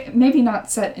 maybe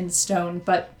not set in stone,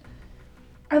 but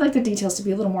I'd like the details to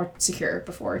be a little more secure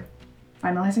before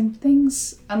finalizing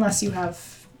things, unless you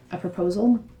have a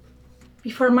proposal.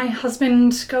 Before my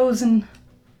husband goes and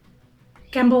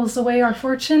gambles away our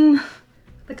fortune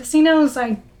at the casinos,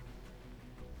 I'm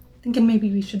thinking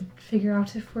maybe we should figure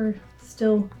out if we're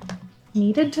still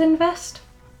needed to invest.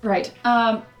 Right.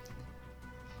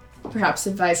 Perhaps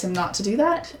advise him not to do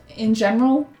that in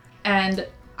general, and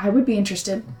I would be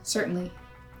interested, certainly,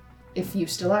 if you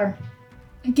still are.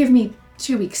 Give me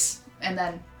 2 weeks, and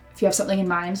then if you have something in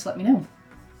mind, let me know.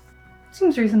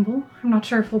 Seems reasonable. I'm not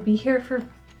sure if we'll be here for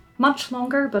much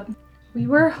longer, but we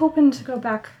were hoping to go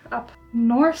back up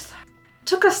north. It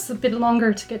took us a bit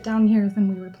longer to get down here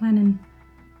than we were planning.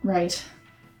 Right.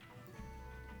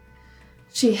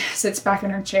 She sits back in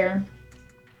her chair.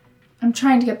 I'm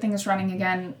trying to get things running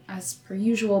again as per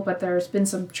usual, but there's been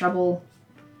some trouble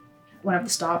at one of the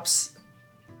stops.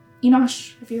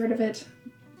 Enosh, have you heard of it?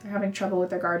 They're having trouble with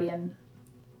their guardian.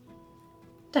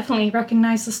 Definitely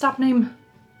recognize the stop name.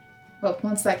 Well,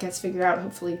 once that gets figured out,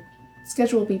 hopefully, the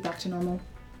schedule will be back to normal.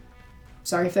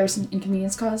 Sorry if there's an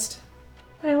inconvenience caused.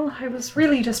 Well, I was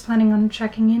really just planning on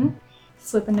checking in.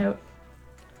 Slip a note.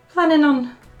 Planning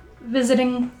on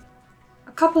visiting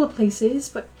a couple of places,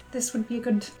 but this would be a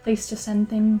good place to send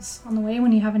things on the way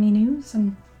when you have any news,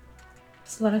 and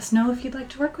just let us know if you'd like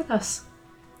to work with us.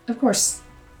 Of course.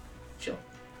 She'll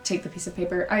take the piece of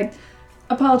paper. I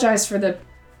apologize for the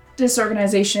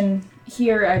disorganization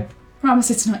here. I promise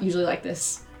it's not usually like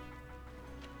this.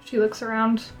 She looks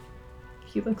around.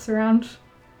 He looks around.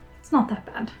 It's not that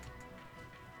bad.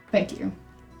 Thank you.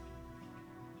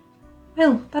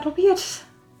 Well, that'll be it.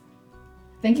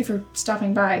 Thank you for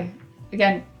stopping by.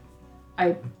 Again,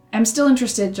 I am still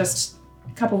interested, just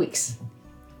a couple weeks.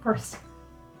 Of course.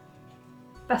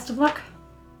 Best of luck.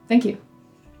 Thank you.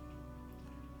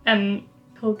 And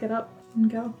he'll get up and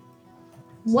go.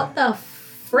 What the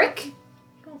frick?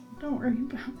 Don't worry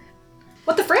about it.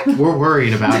 What the frick? We're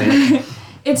worried about it.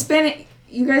 It's been,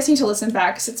 you guys need to listen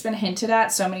back because it's been hinted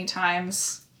at so many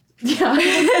times. Yeah.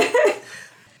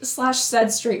 /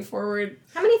 said straightforward.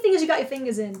 How many fingers you got your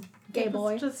fingers in, gay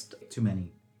boy? Just Too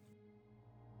many.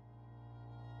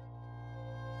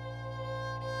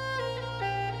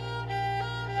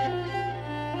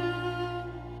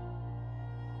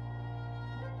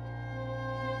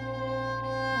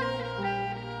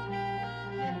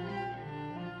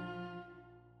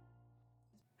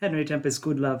 Henry Tempest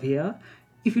Goodlove here.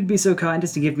 If you'd be so kind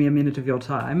as to give me a minute of your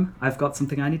time, I've got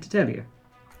something I need to tell you.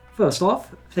 First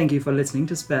off, thank you for listening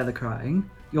to Spare the Crying.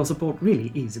 Your support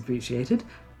really is appreciated.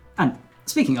 And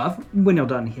speaking of, when you're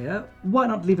done here, why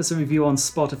not leave us a review on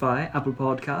Spotify, Apple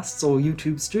Podcasts, or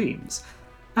YouTube streams?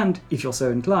 And if you're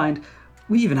so inclined,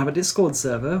 we even have a Discord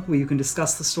server where you can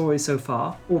discuss the story so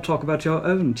far, or talk about your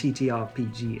own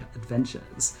TTRPG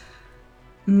adventures.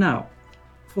 Now,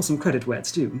 for some credit where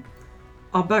it's due.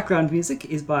 Our background music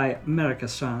is by Merika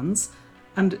Shans,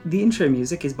 and the intro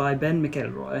music is by Ben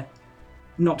McElroy.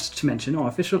 Not to mention our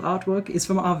official artwork is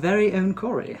from our very own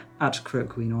Corey, at Crow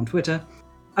Queen on Twitter.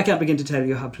 I can't begin to tell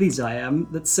you how pleased I am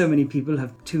that so many people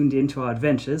have tuned into our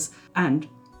adventures, and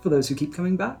for those who keep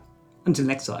coming back. Until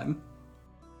next time.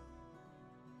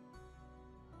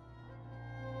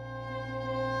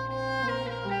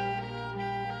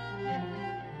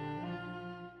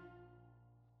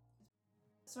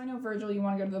 So I know, Virgil, you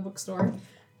want to go to the bookstore.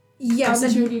 Yes, Are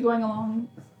the two of and you going along?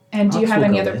 And do you I'll have still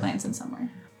any go other with. plans in somewhere?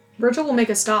 Virgil will make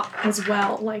a stop as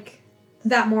well, like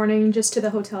that morning, just to the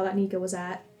hotel that Nika was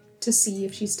at, to see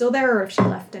if she's still there or if she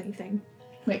left anything.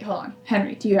 Wait, hold on.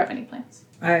 Henry, do you have any plans?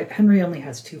 Henry only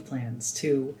has 2 plans: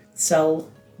 to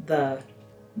sell the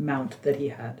mount that he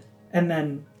had, and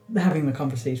then having the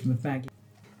conversation with Maggie.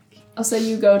 I'll say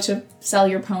you go to sell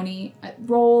your pony.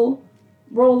 Roll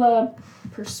a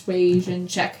persuasion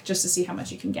check just to see how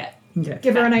much you can get. Okay.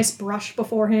 Give her a nice brush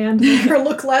beforehand, make her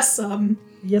look less,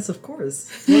 Yes, of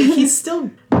course. Well, he's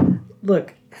still...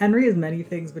 Look, Henry is many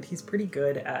things, but he's pretty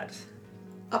good at...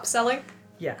 upselling.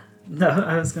 Yeah. No,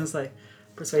 I was going to say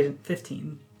persuasion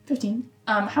 15. 15.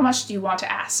 How much do you want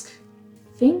to ask?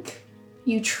 Think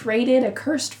you traded a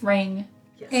cursed ring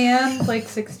And like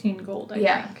 16 gold, I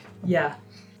Yeah. think. Yeah.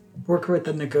 Work with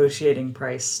the negotiating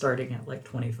price starting at like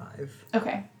 25.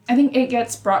 Okay. I think it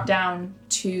gets brought down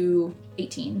to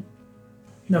 18.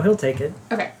 No, he'll take it.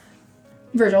 Okay.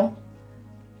 Virgil,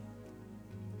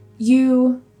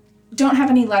 you don't have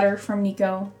any letter from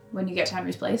Nico when you get to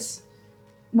Henry's place.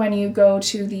 When you go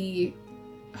to the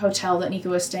hotel that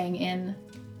Nico is staying in,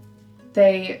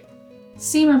 they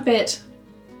seem a bit...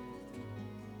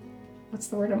 What's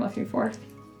the word I'm looking for?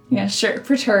 Yeah, sure.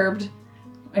 Perturbed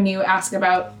when you ask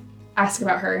about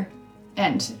her,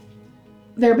 and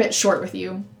they're a bit short with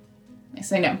you. They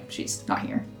say, no, she's not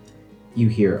here. You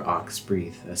hear Ox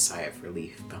breathe a sigh of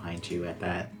relief behind you at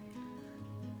that.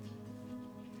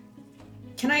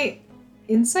 Can I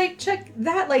insight check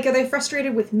that? Like, are they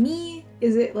frustrated with me?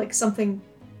 Is it like something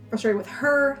frustrated with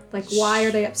her? Like, why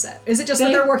are they upset? Is it just that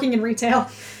They- they're working in retail?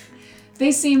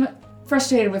 They seem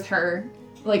frustrated with her,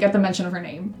 like at the mention of her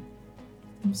name.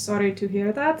 I'm sorry to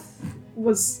hear that.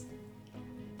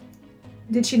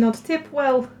 Did she not tip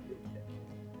well?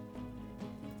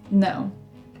 No.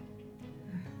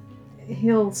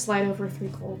 He'll slide over 3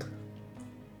 gold.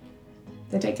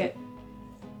 They take it.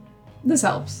 This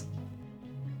helps.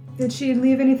 Did she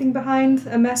leave anything behind?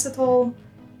 A mess at all?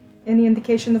 Any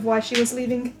indication of why she was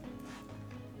leaving?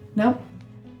 Nope.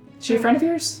 She a friend of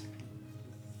yours?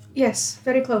 Yes,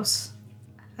 very close.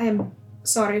 I am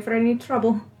sorry for any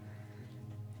trouble.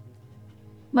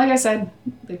 Like I said,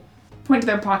 they point to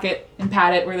their pocket and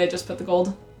pat it where they just put the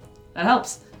gold. That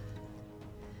helps.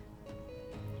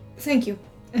 Thank you.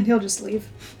 And he'll just leave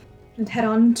and head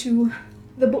on to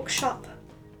the bookshop.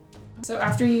 So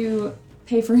after you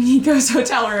pay for Nico's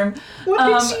hotel room,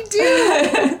 What did she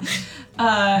do?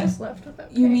 Just left with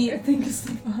that. you pang, meet- I think is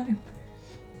the vibe.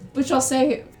 which I'll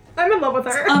say, I'm in love with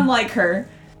her. unlike her,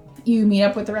 you meet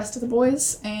up with the rest of the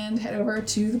boys and head over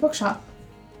to the bookshop.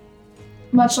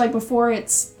 Much like before,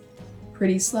 it's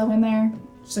pretty slow in there.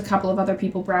 Just a couple of other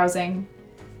people browsing.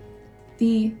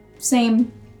 The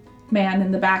same man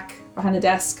in the back behind the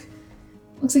desk.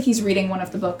 Looks like he's reading one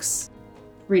of the books.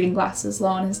 Reading glasses low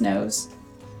on his nose.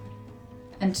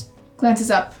 And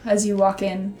glances up as you walk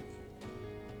in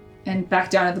and back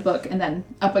down at the book and then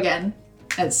up again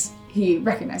as he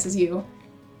recognizes you.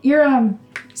 You're,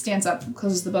 stands up,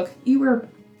 closes the book. You were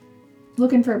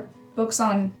looking for books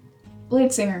on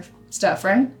Bladesinger stuff,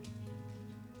 right?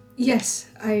 Yes,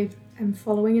 I am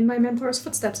following in my mentor's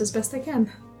footsteps as best I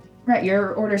can. Right,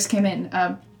 your orders came in.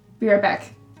 Be right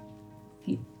back.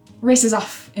 He races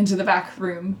off into the back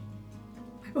room.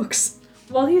 My books.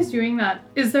 While he's doing that,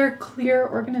 is there clear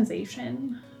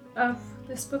organization of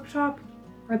this bookshop?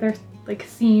 Are there like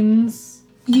themes?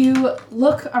 You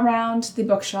look around the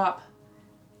bookshop.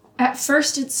 At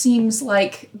first, it seems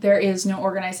like there is no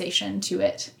organization to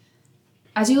it.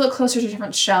 As you look closer to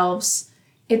different shelves,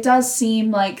 it does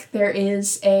seem like there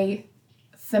is a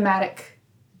thematic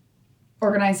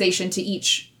organization to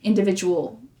each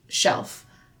individual shelf.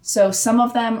 So some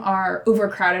of them are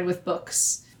overcrowded with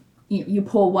books. You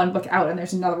pull one book out and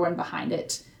there's another one behind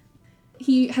it.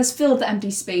 He has filled the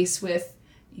empty space with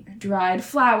dried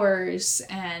flowers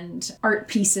and art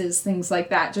pieces, things like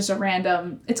that. Just a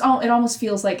random. It almost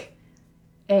feels like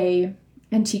a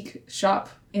antique shop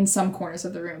in some corners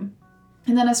of the room.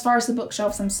 And then as far as the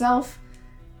bookshelves themselves,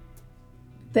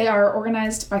 they are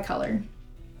organized by color.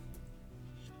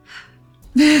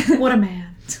 What a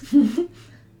man.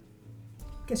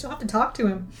 Guess you'll have to talk to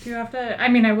him. Do you have to? I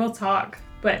mean, I will talk,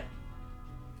 but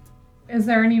is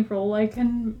there any role we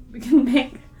can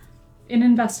make in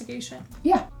investigation?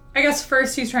 Yeah. I guess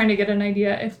first he's trying to get an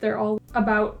idea if they're all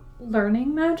about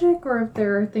learning magic or if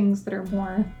there are things that are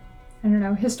more, I don't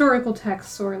know, historical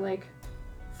texts or like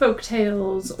folk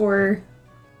tales or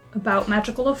about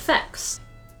magical effects.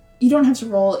 You don't have to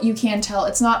roll. You can tell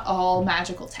it's not all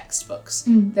magical textbooks.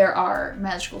 Mm. There are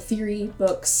magical theory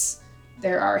books.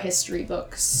 There are history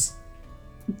books.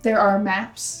 There are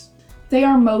maps. They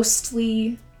are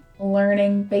mostly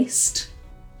learning based.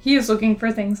 He is looking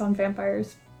for things on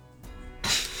vampires.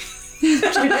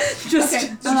 Just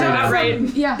Okay, right.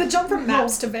 Yeah. The jump from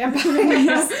maps to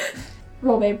vampires.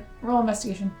 Roll, babe. Roll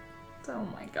investigation. Oh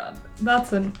my god.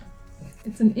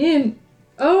 It's an in.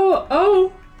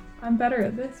 Oh, I'm better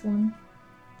at this one.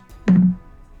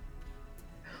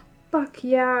 Fuck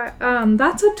yeah.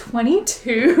 That's a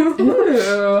 22.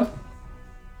 Ooh.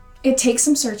 It takes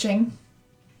some searching.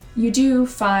 You do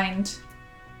find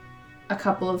a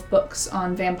couple of books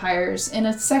on vampires in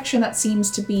a section that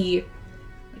seems to be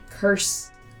like,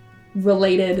 curse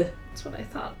related. That's what I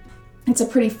thought. It's a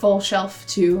pretty full shelf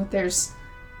too. There's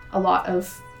a lot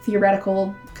of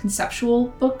theoretical, conceptual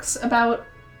books about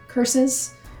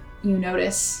curses. You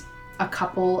notice a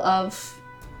couple of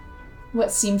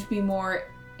what seem to be more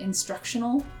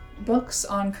instructional books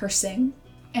on cursing.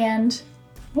 And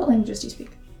what languages do you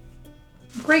speak?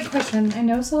 Great question. I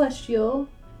know Celestial,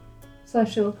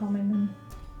 Common, and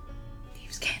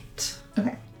Thieves can't.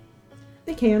 Okay.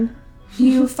 They can.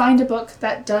 You find a book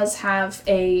that does have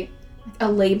a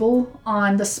label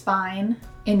on the spine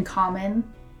in Common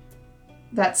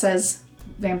that says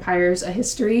Vampires: A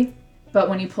History, but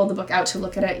when you pull the book out to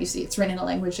look at it, you see it's written in a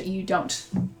language that you don't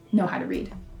know how to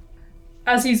read.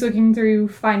 as he's looking through,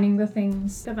 finding the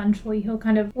things, eventually he'll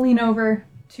kind of lean over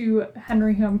to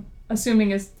Henry, who I'm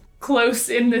assuming is close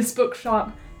in this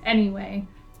bookshop anyway.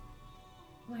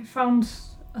 I found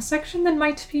a section that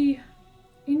might be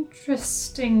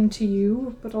interesting to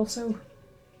you, but also,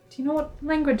 do you know what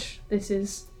language this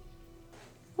is?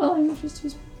 What languages do you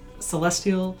speak?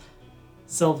 Celestial,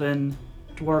 Sylvan,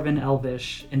 Dwarven,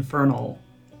 Elvish, Infernal,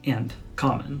 and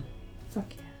Common.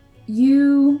 Fuck yeah.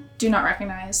 You do not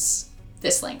recognize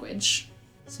this language,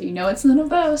 so you know it's none of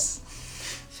those.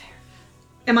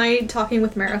 Am I talking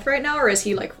with Marith right now, or is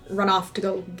he like run off to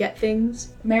go get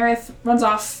things? Marith runs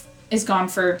off, is gone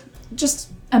for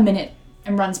just a minute,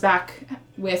 and runs back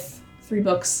with 3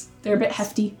 books. They're a bit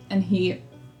hefty, and he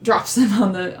drops them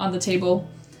on the table.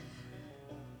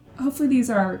 Hopefully these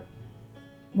are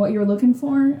what you're looking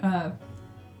for.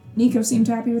 Nico seemed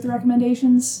happy with the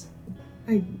recommendations.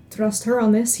 I trust her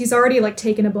on this. He's already like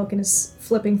taken a book and is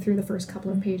flipping through the first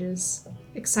couple of pages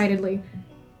excitedly.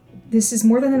 This is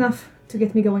more than enough to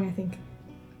get me going, I think.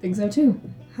 Think so too.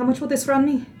 How much will this run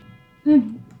me?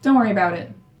 Don't worry about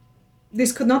it.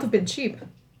 This could not have been cheap.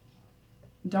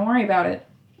 Don't worry about it.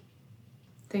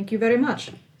 Thank you very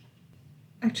much.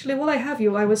 Actually, while I have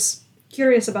you, I was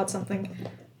curious about something.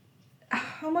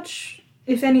 How much,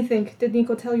 if anything, did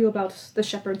Nico tell you about the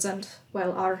shepherds and,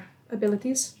 well, our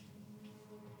abilities?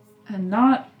 And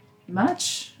not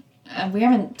much. We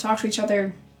haven't talked to each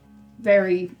other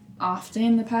very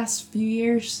often the past few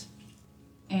years.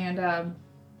 And it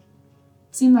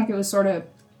seemed like it was sort of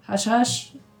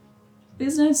hush-hush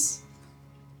business.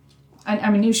 I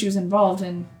knew she was involved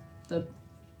in the,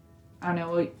 I don't know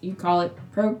what you call it,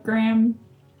 program.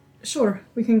 Sure,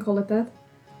 we can call it that.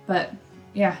 But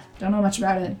yeah, don't know much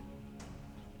about it.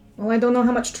 Well, I don't know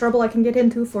how much trouble I can get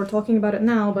into for talking about it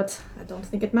now, but I don't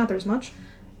think it matters much.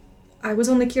 I was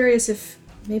only curious if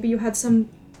maybe you had some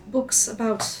books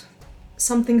about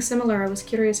something similar. I was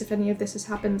curious if any of this has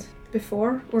happened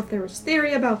before, or if there was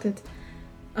theory about it.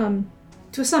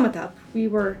 To sum it up, we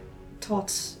were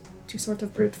taught to sort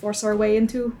of brute force our way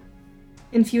into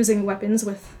infusing weapons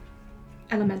with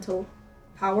elemental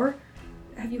power.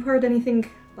 Have you heard anything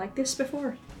like this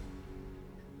before?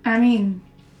 I mean,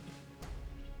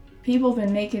 people have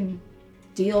been making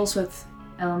deals with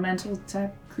elemental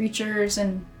type creatures,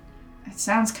 and it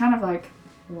sounds kind of like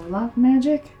warlock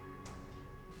magic.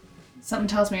 Something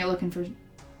tells me you're looking for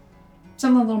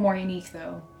something a little more unique,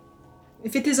 though.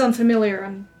 If it is unfamiliar,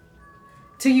 and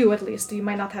to you at least, you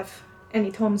might not have any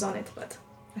tomes on it, but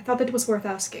I thought it was worth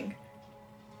asking.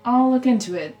 I'll look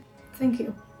into it. Thank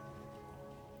you.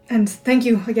 And thank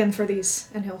you again for these,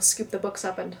 and he'll scoop the books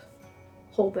up and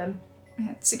hold them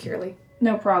securely.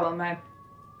 No problem. I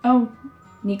owe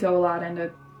Nico a lot,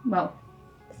 and well,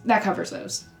 that covers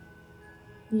those.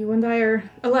 You and I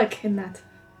are alike in that.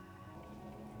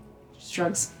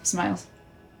 Shrugs, smiles.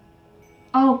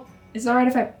 Oh, is it alright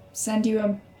if I send you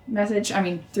a message? I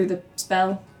mean, through the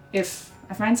spell, if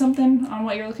I find something on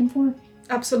what you're looking for?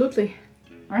 Absolutely.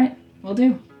 Alright, will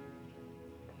do.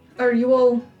 Are you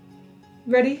all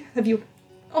ready? Have you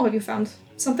found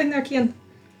something there, Kian?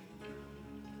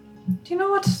 Do you know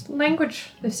what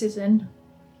language this is in?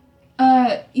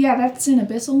 Yeah, that's in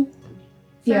Abyssal. Is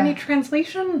there Yeah. any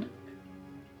translation?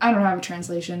 I don't have a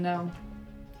translation, no.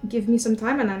 Give me some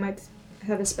time and I might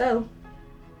have a spell.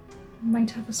 I might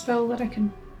have a spell that I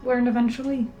can learn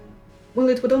eventually. Well,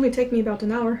 it would only take me about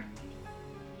an hour.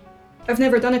 I've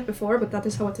never done it before, but that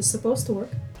is how it is supposed to work.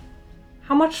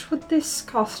 How much would this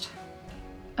cost?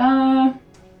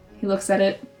 He looks at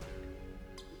it.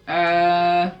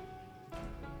 A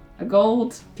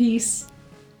gold piece.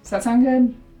 Does that sound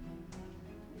good?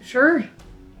 Sure.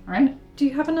 Alright. Do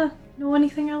you happen to know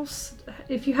anything else?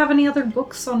 If you have any other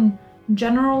books on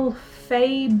general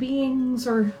fae beings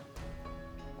or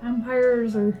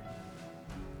vampires or...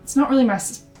 It's not really my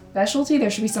specialty. There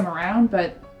should be some around,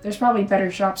 but there's probably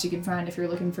better shops you can find if you're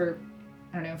looking for,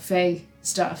 I don't know, fae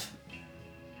stuff.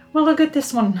 Well, look at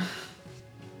this one.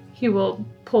 He will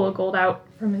pull a gold out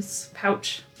from his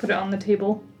pouch, put it on the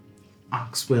table.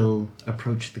 Ox will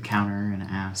approach the counter and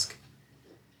ask,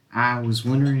 I was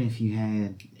wondering if you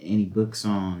had any books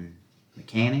on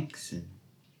mechanics and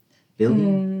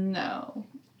building? No.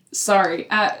 Sorry.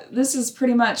 This is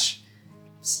pretty much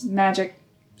magic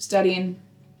studying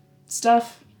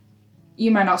stuff.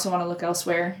 You might also want to look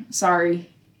elsewhere.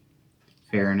 Sorry.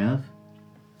 Fair enough.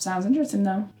 Sounds interesting,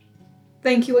 though.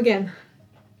 Thank you again.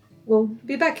 We'll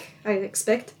be back, I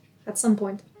expect, at some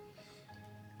point.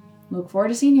 Look forward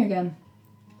to seeing you again.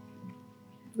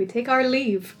 We take our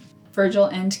leave. Virgil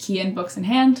and Kian, books in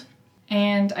hand.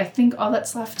 And I think all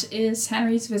that's left is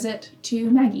Henry's visit to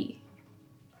Maggie.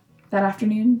 That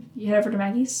afternoon, you head over to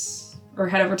Maggie's? Or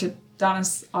head over to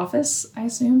Donna's office, I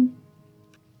assume?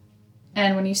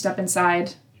 And when you step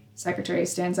inside, Secretary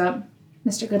stands up.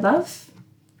 Mr. Goodlove?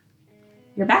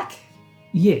 You're back?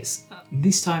 Yes,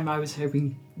 this time I was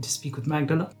hoping to speak with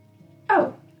Magdala.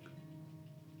 Oh.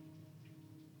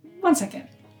 1 second.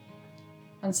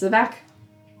 Runs to the back.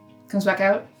 Comes back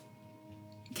out.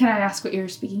 Can I ask what you're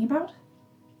speaking about?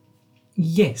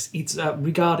 Yes, it's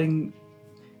regarding...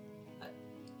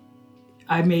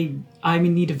 I'm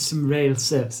in need of some rail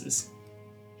services.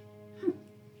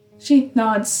 She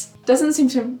nods. Doesn't seem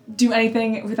to do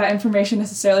anything with that information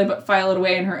necessarily, but file it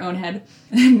away in her own head.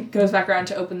 And goes back around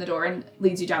to open the door and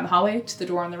leads you down the hallway to the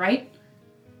door on the right.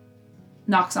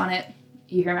 Knocks on it.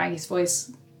 You hear Maggie's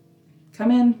voice.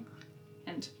 Come in.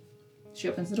 And she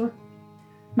opens the door.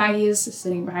 Maggie is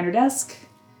sitting behind her desk.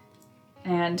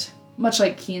 And much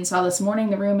like Kian saw this morning,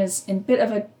 the room is in a bit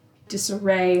of a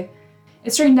disarray.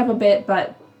 It's straightened up a bit,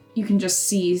 but you can just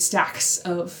see stacks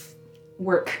of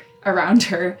work around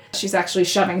her. She's actually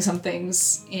shoving some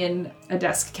things in a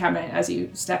desk cabinet as you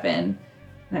step in,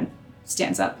 and then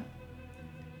stands up.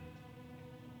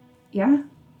 Yeah?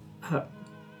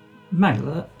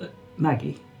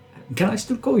 Maggie. Can I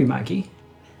still call you Maggie?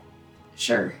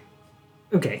 Sure.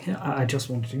 Okay, I just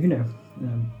wanted to,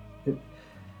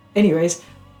 anyways,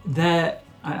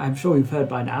 I'm sure you've heard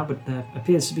by now, but there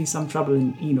appears to be some trouble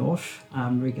in Enosh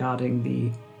regarding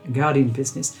the Guardian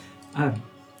business.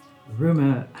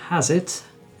 Rumor has it,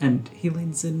 and he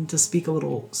leans in to speak a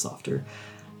little softer,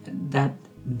 that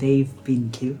they've been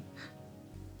killed.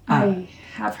 I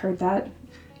have heard that.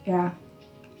 Yeah.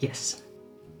 Yes.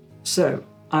 So,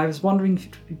 I was wondering if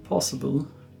it would be possible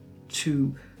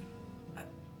to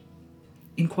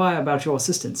inquire about your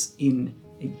assistance in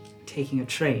taking a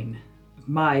train.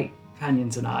 My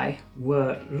companions and I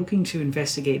were looking to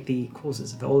investigate the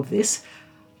causes of all of this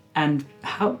and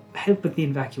help with the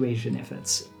evacuation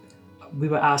efforts. We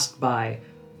were asked by,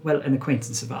 an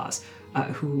acquaintance of ours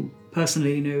who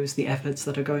personally knows the efforts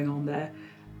that are going on there,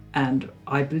 and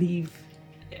I believe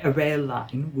a rail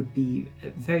line would be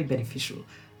very beneficial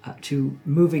to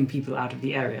moving people out of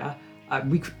the area.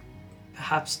 We could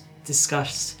perhaps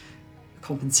discuss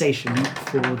compensation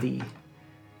for the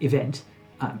event.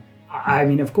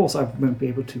 Of course I won't be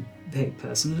able to pay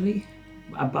personally,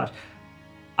 but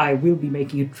I will be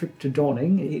making a trip to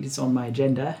Dawning. It is on my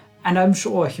agenda, and I'm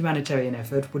sure a humanitarian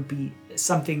effort would be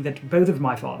something that both of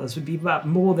my fathers would be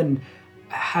more than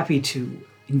happy to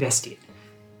invest in.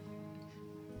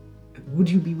 Would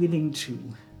you be willing to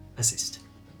assist?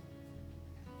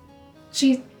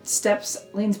 She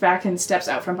leans back and steps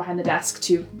out from behind the desk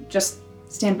to just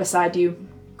stand beside you,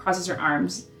 crosses her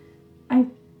arms.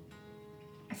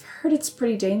 I've heard it's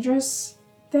pretty dangerous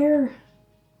there.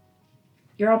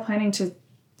 You're all planning to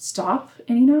stop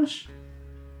in Enosh?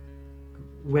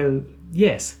 Well,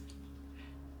 yes.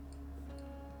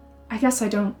 I guess I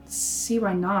don't see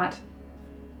why not.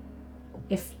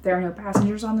 If there are no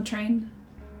passengers on the train.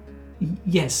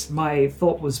 Yes, my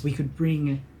thought was we could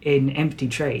bring an empty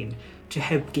train to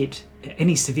help get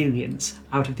any civilians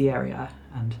out of the area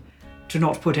and to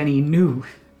not put any new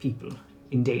people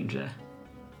in danger.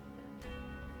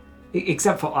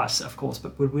 Except for us, of course,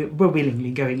 but we're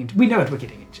willingly going into... We know what we're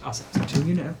getting into ourselves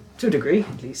into, to a degree,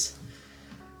 at least.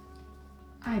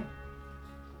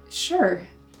 Sure.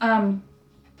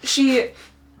 She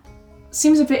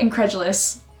seems a bit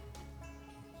incredulous.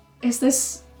 Is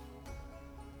this...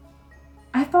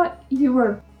 I thought you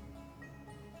were...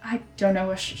 I don't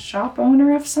know, a shop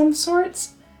owner of some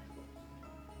sorts?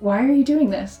 Why are you doing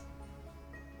this?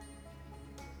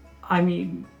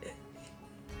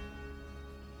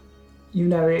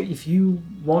 If you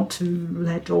want to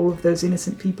let all of those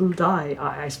innocent people die,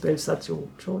 I suppose that's your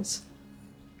choice.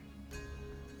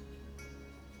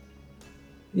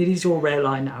 It is your rail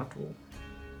line after all.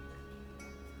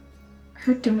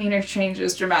 Her demeanor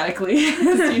changes dramatically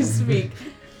as you speak.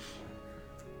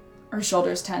 Her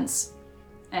shoulders tense,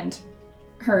 and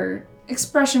her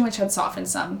expression, which had softened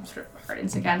some, sort of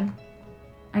hardens again.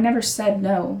 I never said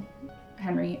no,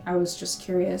 Henry. I was just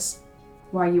curious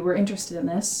why you were interested in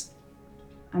this.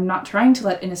 I'm not trying to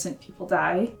let innocent people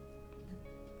die.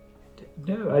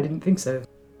 No, I didn't think so.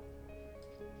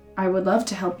 I would love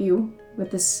to help you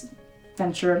with this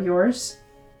venture of yours.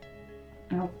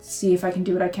 I'll see if I can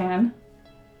do what I can.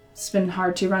 It's been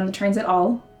hard to run the trains at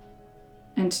all.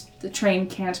 And the train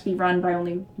can't be run by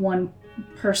only one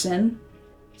person.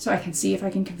 So I can see if I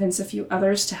can convince a few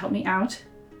others to help me out.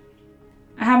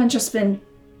 I haven't just been,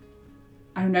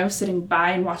 sitting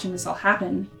by and watching this all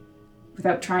happen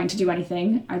without trying to do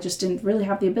anything. I just didn't really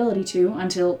have the ability to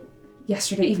until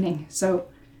yesterday evening. So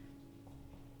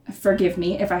forgive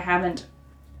me if I haven't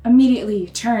immediately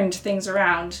turned things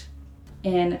around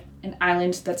in an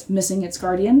island that's missing its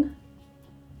guardian.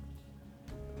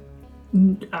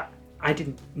 I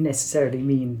didn't necessarily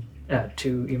mean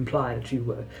to imply that you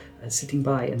were sitting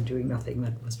by and doing nothing.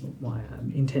 That was not my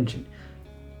intention.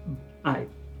 I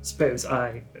suppose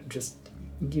I just,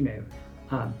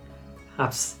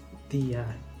 perhaps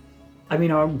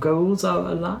our goals are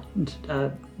aligned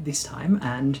this time,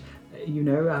 and,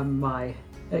 my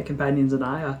companions and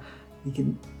I, we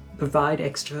can provide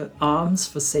extra arms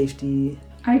for safety.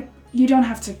 You don't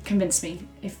have to convince me.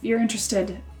 If you're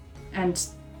interested and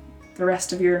the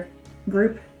rest of your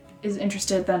group is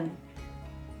interested, then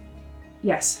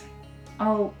yes,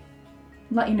 I'll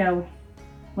let you know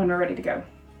when we're ready to go.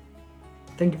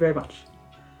 Thank you very much.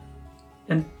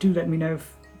 And do let me know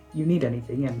if you need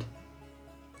anything, and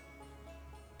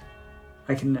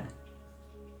I can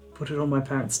put it on my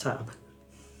parents' tab.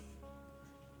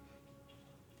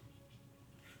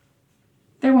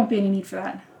 There won't be any need for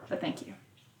that, but thank you.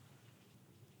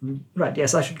 Right,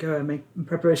 yes, I should go and make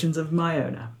preparations of my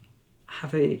own.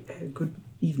 Have a good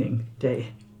evening,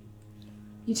 day.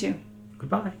 You too.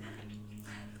 Goodbye.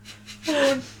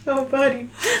 Oh, buddy.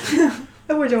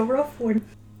 That was a rough one.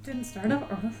 Didn't start off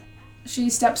rough. She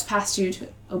steps past you to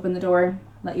open the door,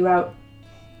 let you out.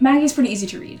 Maggie's pretty easy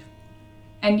to read.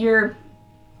 And you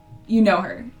know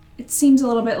her. It seems a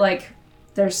little bit like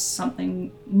there's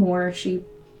something more she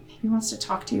maybe wants to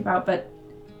talk to you about, but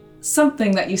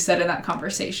something that you said in that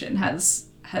conversation has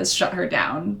shut her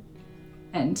down.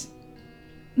 And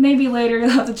maybe later you'll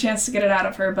have the chance to get it out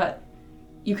of her, but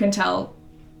you can tell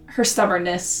her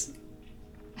stubbornness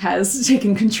has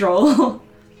taken control.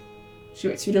 She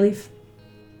waits for you to leave.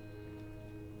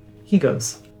 He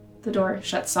goes. The door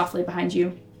shuts softly behind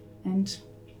you, and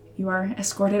you are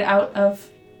escorted out of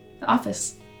the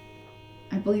office.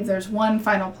 I believe there's one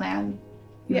final plan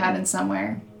you had in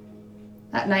somewhere.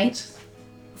 That night,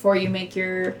 before you make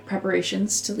your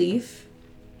preparations to leave,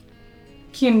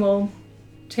 Keen will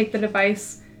take the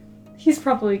device. He's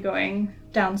probably going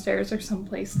downstairs or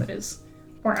someplace that is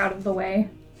more out of the way.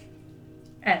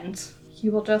 And he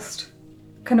will just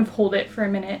kind of hold it for a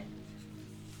minute.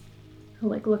 He'll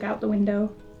look out the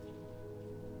window,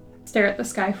 stare at the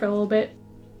sky for a little bit,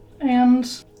 and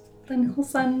then he'll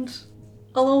send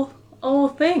a little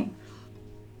thing.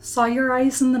 Saw your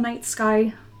eyes in the night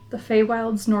sky, the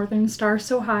Feywild's northern star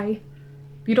so high,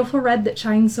 beautiful red that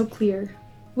shines so clear,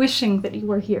 wishing that you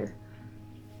were here.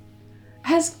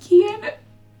 has Kian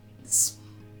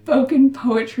spoken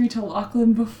poetry to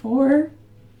Lachlan before?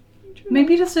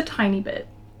 Maybe just a tiny bit.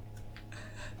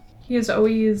 He has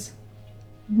always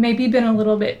maybe been a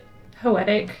little bit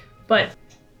poetic, but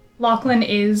Lachlan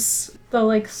is the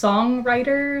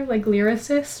songwriter,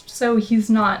 lyricist, so he's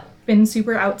not been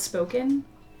super outspoken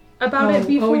about it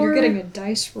before. Oh, you're getting a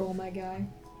dice roll, my guy.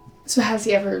 So has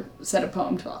he ever said a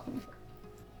poem to Lachlan before?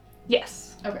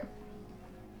 Yes. Okay.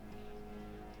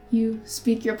 You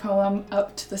speak your poem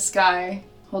up to the sky,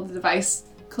 hold the device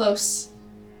close,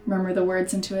 murmur the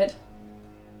words into it,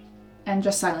 and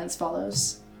just silence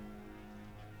follows.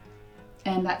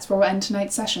 And that's where we'll end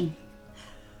tonight's session.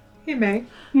 Hey, May,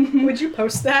 would you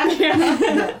post that?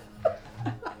 Yeah.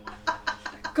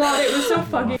 God, it was so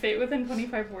fucking Fate within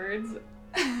 25 words.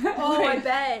 Oh, I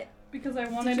bet. Because I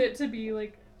wanted it to be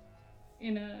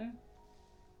in a...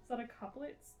 Is that a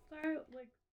couplet style?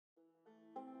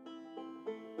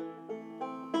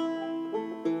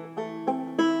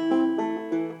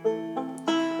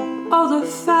 Oh, the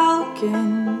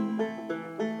falcon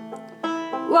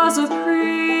was a